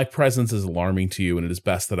my presence is alarming to you, and it is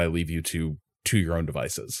best that I leave you to your own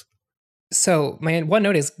devices. So my one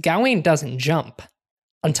note is Gawain doesn't jump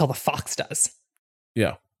until the fox does.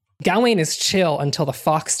 Yeah. Gawain is chill until the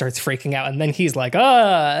fox starts freaking out, and then he's like,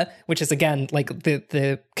 which is, again, like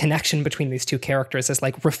the connection between these two characters is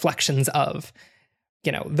like reflections of,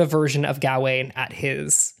 the version of Gawain at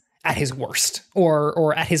his worst,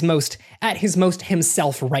 or at his most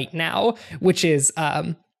himself right now, which is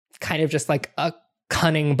kind of just like a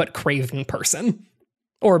cunning but craven person,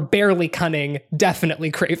 or barely cunning, definitely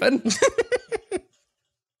craven.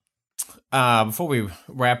 Before we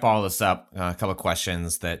wrap all this up, a couple of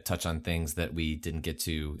questions that touch on things that we didn't get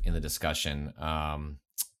to in the discussion.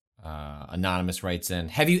 Anonymous writes in,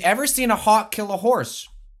 have you ever seen a hawk kill a horse?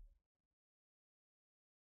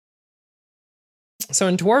 So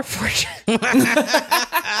in Dwarf Fortune...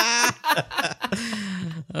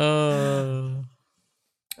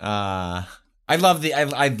 I love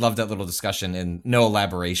that little discussion and no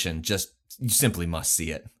elaboration, just you simply must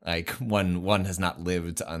see it. Like, one has not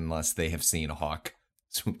lived unless they have seen a hawk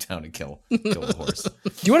swoop down and kill a horse.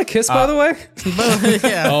 Do you want a kiss, by the way?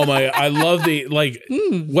 Yeah. Oh my, I love the, like,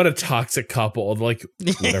 what a toxic couple. Like,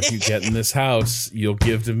 whatever you get in this house, you'll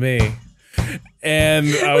give to me. And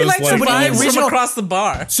I was like, from across the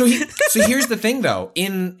bar. So here's the thing, though.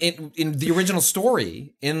 In the original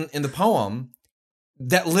story, in the poem,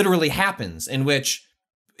 that literally happens, in which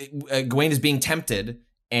Gawain is being tempted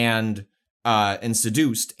and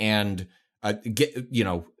seduced and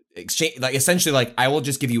exchange, like, essentially, like, I will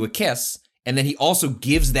just give you a kiss and then he also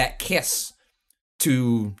gives that kiss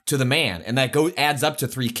to the man, and that adds up to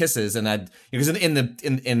 3 kisses, and that because in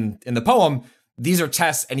the poem these are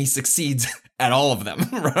tests, and he succeeds at all of them,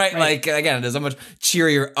 right? Like again, it is a much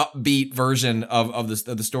cheerier, upbeat version of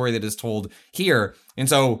the story that is told here, and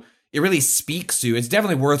so it really speaks to. It's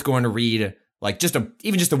definitely worth going to read, like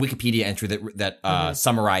even just a Wikipedia entry that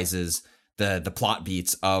summarizes the plot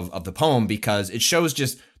beats of the poem, because it shows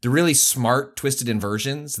just the really smart, twisted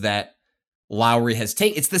inversions that Lowry has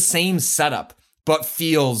taken. It's the same setup, but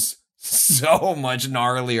feels so much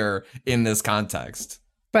gnarlier in this context.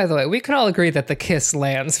 By the way, we can all agree that the kiss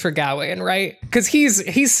lands for Gawain, right? Because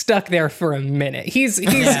he's stuck there for a minute. He's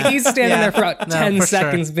standing there for about 10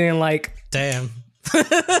 seconds, being like, "Damn."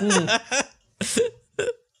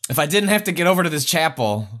 If I didn't have to get over to this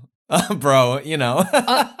chapel, bro,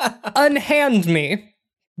 unhand me,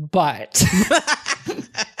 but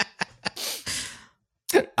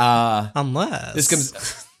unless this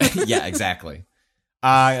comes, yeah, exactly.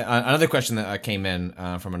 Another question that came in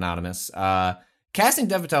from Anonymous. Casting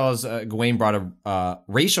Dev Patel as Gawain brought a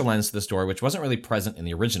racial lens to the story, which wasn't really present in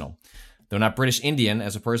the original. Though not British Indian,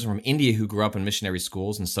 as a person from India who grew up in missionary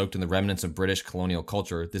schools and soaked in the remnants of British colonial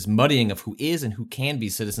culture, this muddying of who is and who can be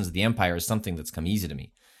citizens of the Empire is something that's come easy to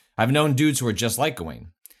me. I've known dudes who are just like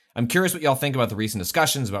Gawain. I'm curious what y'all think about the recent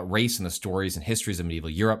discussions about race in the stories and histories of medieval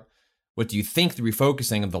Europe. What do you think the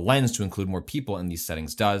refocusing of the lens to include more people in these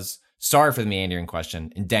settings does? Sorry for the meandering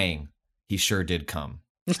question, and dang, he sure did come.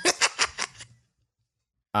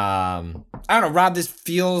 I don't know, Rob, this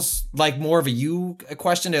feels like more of a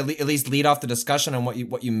question to at least lead off the discussion on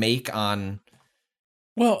what you make on,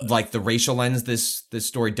 well, like the racial lens this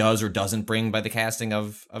story does or doesn't bring by the casting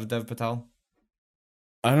of Dev Patel.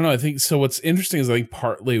 I don't know. I think so. What's interesting is I think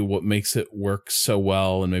partly what makes it work so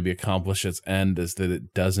well and maybe accomplish its end is that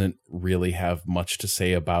it doesn't really have much to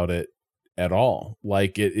say about it at all.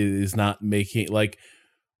 Like it is not making like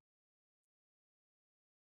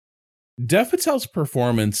Dev Patel's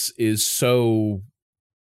performance is so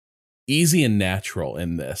easy and natural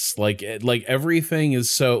in this. Like everything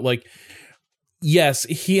is so like, yes,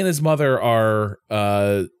 he and his mother are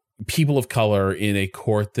people of color in a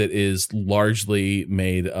court that is largely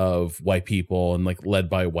made of white people and like led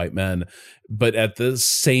by white men. But at the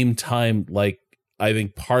same time, like I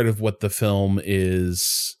think part of what the film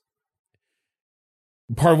is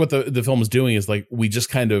doing is like we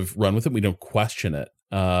just kind of run with it. We don't question it.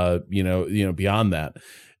 Beyond that.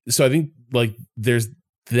 So I think like there's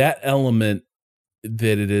that element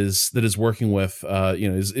that is working with,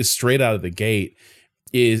 is straight out of the gate.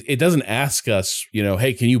 Is it doesn't ask us,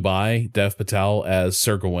 hey, can you buy Dev Patel as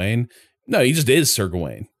Sir Gawain? No, he just is Sir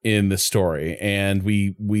Gawain in this story, and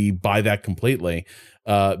we buy that completely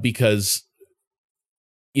because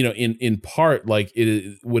in part, like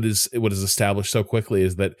what is established so quickly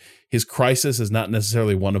is that his crisis is not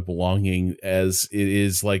necessarily one of belonging, as it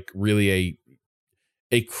is like really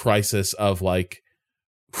a crisis of like,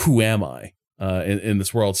 who am I in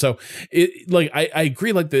this world? So it like I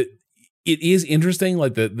agree, like that it is interesting,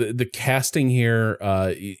 like the casting here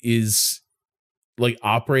is like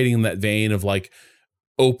operating in that vein of like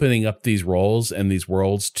opening up these roles and these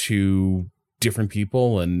worlds to different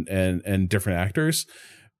people and different actors.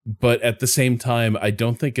 But at the same time, I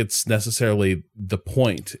don't think it's necessarily the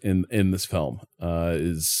point in this film.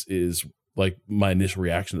 Is like my initial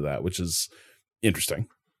reaction to that, which is interesting.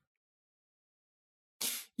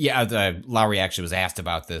 Yeah, Lowry actually was asked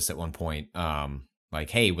about this at one point. Like,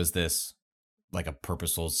 hey, was this like a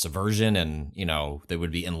purposeful subversion? And that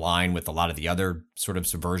would be in line with a lot of the other sort of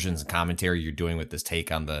subversions and commentary you're doing with this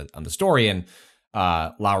take on the story. And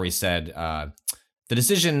Lowry said, the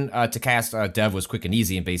decision to cast Dev was quick and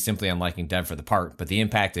easy and based simply on liking Dev for the part, but the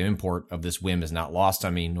impact and import of this whim is not lost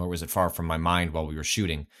on me, nor was it far from my mind while we were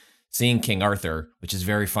shooting. Seeing King Arthur, which is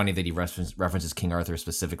very funny that he references King Arthur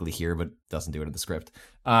specifically here, but doesn't do it in the script.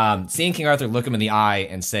 Seeing King Arthur look him in the eye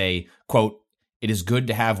and say, quote, "It is good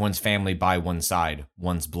to have one's family by one's side,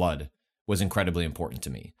 one's blood," was incredibly important to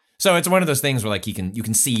me. So it's one of those things where like you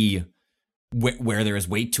can see where there is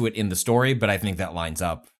weight to it in the story, but I think that lines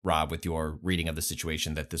up, Rob, with your reading of the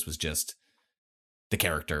situation, that this was just the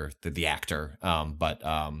character, the actor. But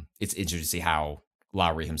it's interesting to see how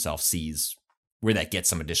Lowry himself sees where that gets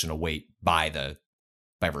some additional weight by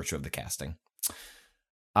virtue of the casting.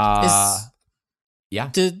 Yeah.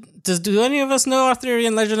 Do any of us know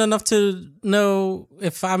Arthurian legend enough to know,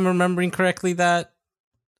 if I'm remembering correctly, that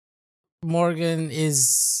Morgan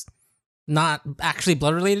is not actually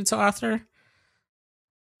blood related to Arthur?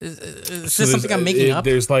 Is this something I'm making up?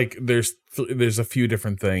 There's a few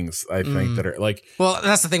different things I think that are like. Well,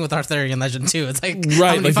 that's the thing with Arthurian legend too. It's like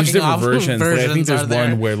right, like there's different versions. But I think there's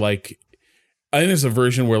one where like, I think there's a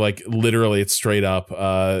version where like literally it's straight up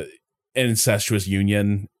an incestuous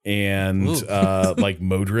union, and like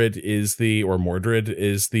Mordred is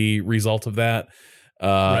the result of that.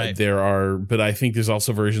 Right. But I think there's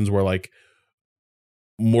also versions where like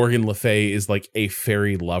Morgan Le Fay is like a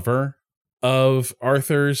fairy lover of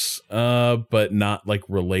Arthur's, but not like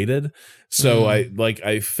related. So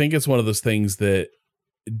I think it's one of those things that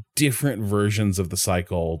different versions of the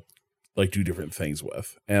cycle like do different things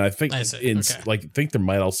with. And I think I think there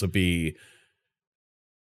might also be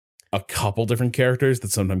a couple different characters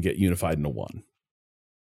that sometimes get unified into one.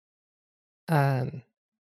 My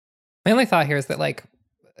only thought here is that like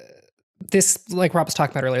this, like Rob was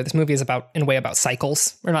talking about earlier, this movie is in a way about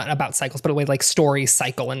cycles, or not about cycles, but a way like stories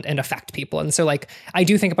cycle and affect people. And so like, I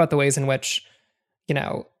do think about the ways in which, you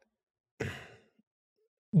know,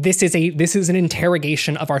 this is an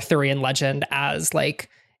interrogation of Arthurian legend as like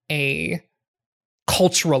a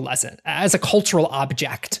cultural lesson, as a cultural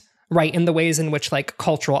object, right? In the ways in which like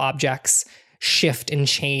cultural objects shift and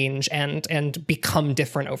change and become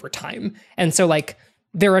different over time. And so like,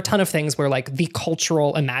 there are a ton of things where like the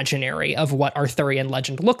cultural imaginary of what Arthurian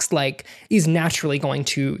legend looks like is naturally going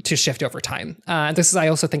to shift over time. I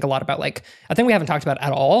also think a lot about like, a thing we haven't talked about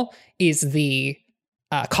at all is the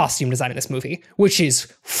costume design in this movie, which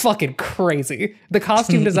is fucking crazy. The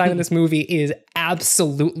costume design in this movie is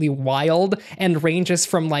absolutely wild and ranges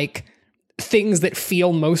from like things that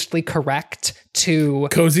feel mostly correct to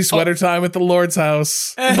cozy sweater time at the Lord's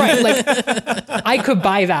house. Right, like I could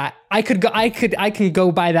buy that. I can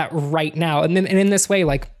go buy that right now. And in this way,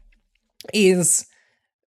 like, is,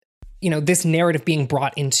 you know, this narrative being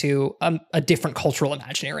brought into a different cultural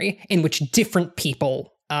imaginary in which different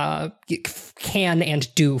people can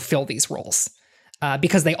and do fill these roles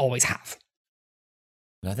because they always have.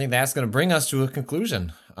 And I think that's going to bring us to a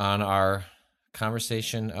conclusion on our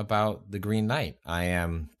conversation about The Green Knight. I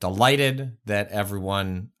am delighted that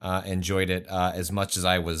everyone enjoyed it as much as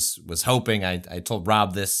I was hoping. I told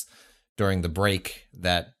Rob this during the break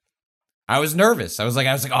that I was nervous. I was like,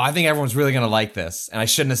 oh, I think everyone's really gonna like this, and I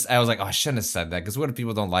shouldn't have said that, because what if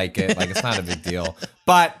people don't like it? Like, it's not a big deal.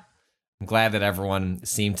 But I'm glad that everyone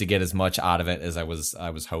seemed to get as much out of it as I was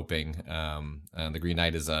hoping. The Green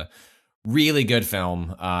Knight is a really good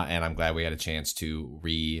film, and I'm glad we had a chance to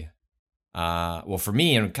for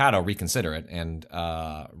me and Kato reconsider it, and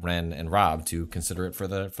Ren and Rob to consider it for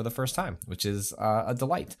the first time, which is a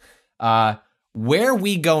delight. Where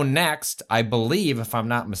we go next, I believe, if I'm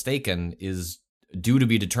not mistaken, is due to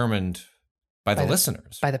be determined by the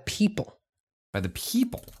listeners, by the people.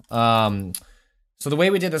 So the way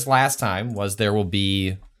we did this last time was there will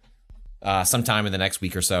be sometime in the next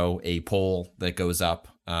week or so a poll that goes up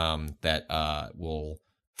that will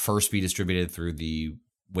first be distributed through the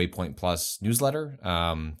Waypoint Plus newsletter,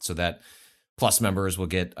 so that Plus members will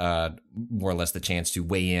get more or less the chance to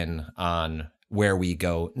weigh in on where we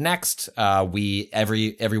go next.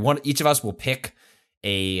 Each of us will pick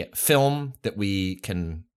a film that we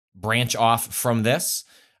can branch off from this.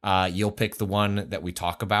 You'll pick the one that we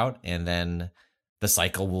talk about, and then the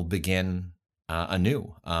cycle will begin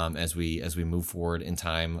anew as we move forward in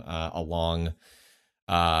time along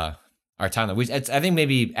our timeline. I think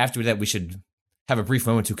maybe after that we should have a brief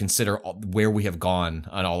moment to consider where we have gone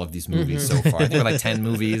on all of these movies so far. I think we're like 10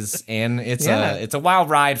 movies, and it's a wild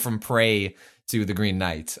ride from Prey to The Green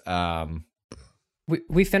Knight.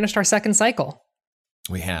 We finished our second cycle.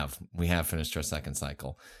 We have finished our second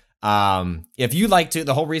cycle. If you'd like to,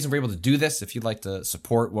 the whole reason we're able to do this, if you'd like to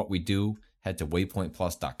support what we do, head to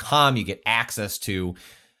waypointplus.com. You get access to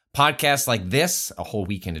podcasts like this a whole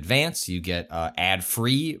week in advance. You get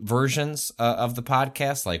ad-free versions of the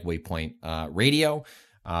podcast, like Waypoint Radio.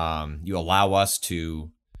 You allow us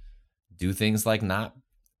to do things like not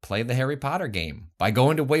play the Harry Potter game by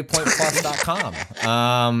going to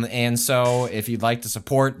waypointplus.com. And so if you'd like to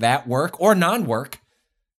support that work or non-work,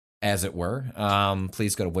 as it were,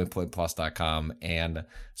 please go to waypointplus.com and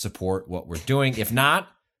support what we're doing. If not,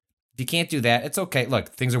 if you can't do that, it's okay. Look,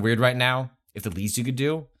 things are weird right now. If the least you could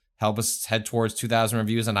do, help us head towards 2,000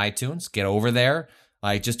 reviews on iTunes. Get over there.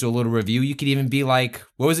 Like, just do a little review. You could even be like,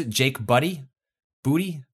 what was it, Jake Booty?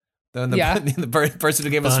 The person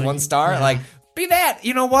who gave us 1 star? Yeah. Like, be that.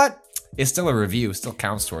 You know what? It's still a review. It still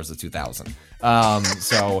counts towards the 2,000.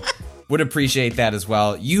 So would appreciate that as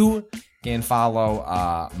well. You can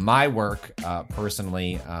follow my work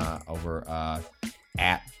personally over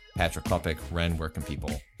at Patrick Klepek. Ren, where can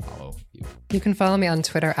people follow you? You can follow me on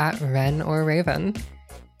Twitter at Ren or Raven.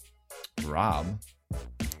 Rob.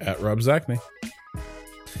 At Rob Zachney.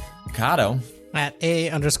 Kato. At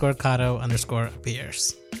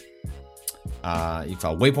A_Kato_appears. You can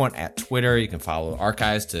follow Waypoint at Twitter. You can follow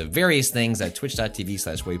archives to various things at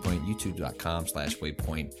twitch.tv/waypoint,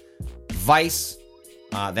 youtube.com/waypoint, Vice.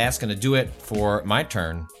 That's going to do it for my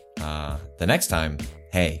turn. The next time,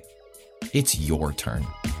 hey, it's your turn.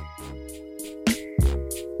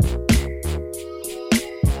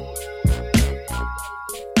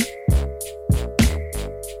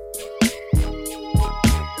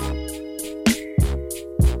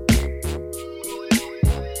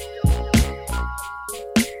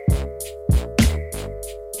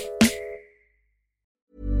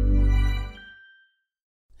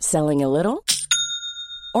 Selling a little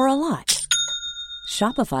or a lot?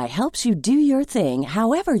 Shopify helps you do your thing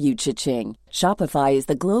however you cha-ching. Shopify is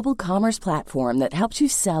the global commerce platform that helps you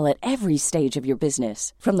sell at every stage of your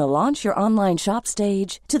business. From the launch your online shop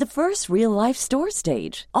stage to the first real-life store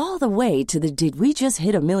stage, all the way to the did we just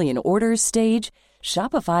hit a million orders stage.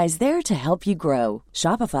 Shopify is there to help you grow.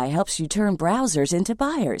 Shopify helps you turn browsers into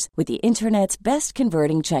buyers with the internet's best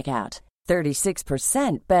converting checkout.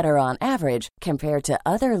 36% better on average compared to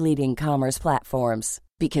other leading commerce platforms.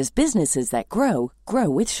 Because businesses that grow, grow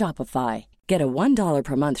with Shopify. Get a $1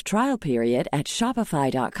 per month trial period at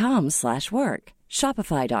shopify.com/work.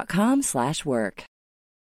 Shopify.com/work.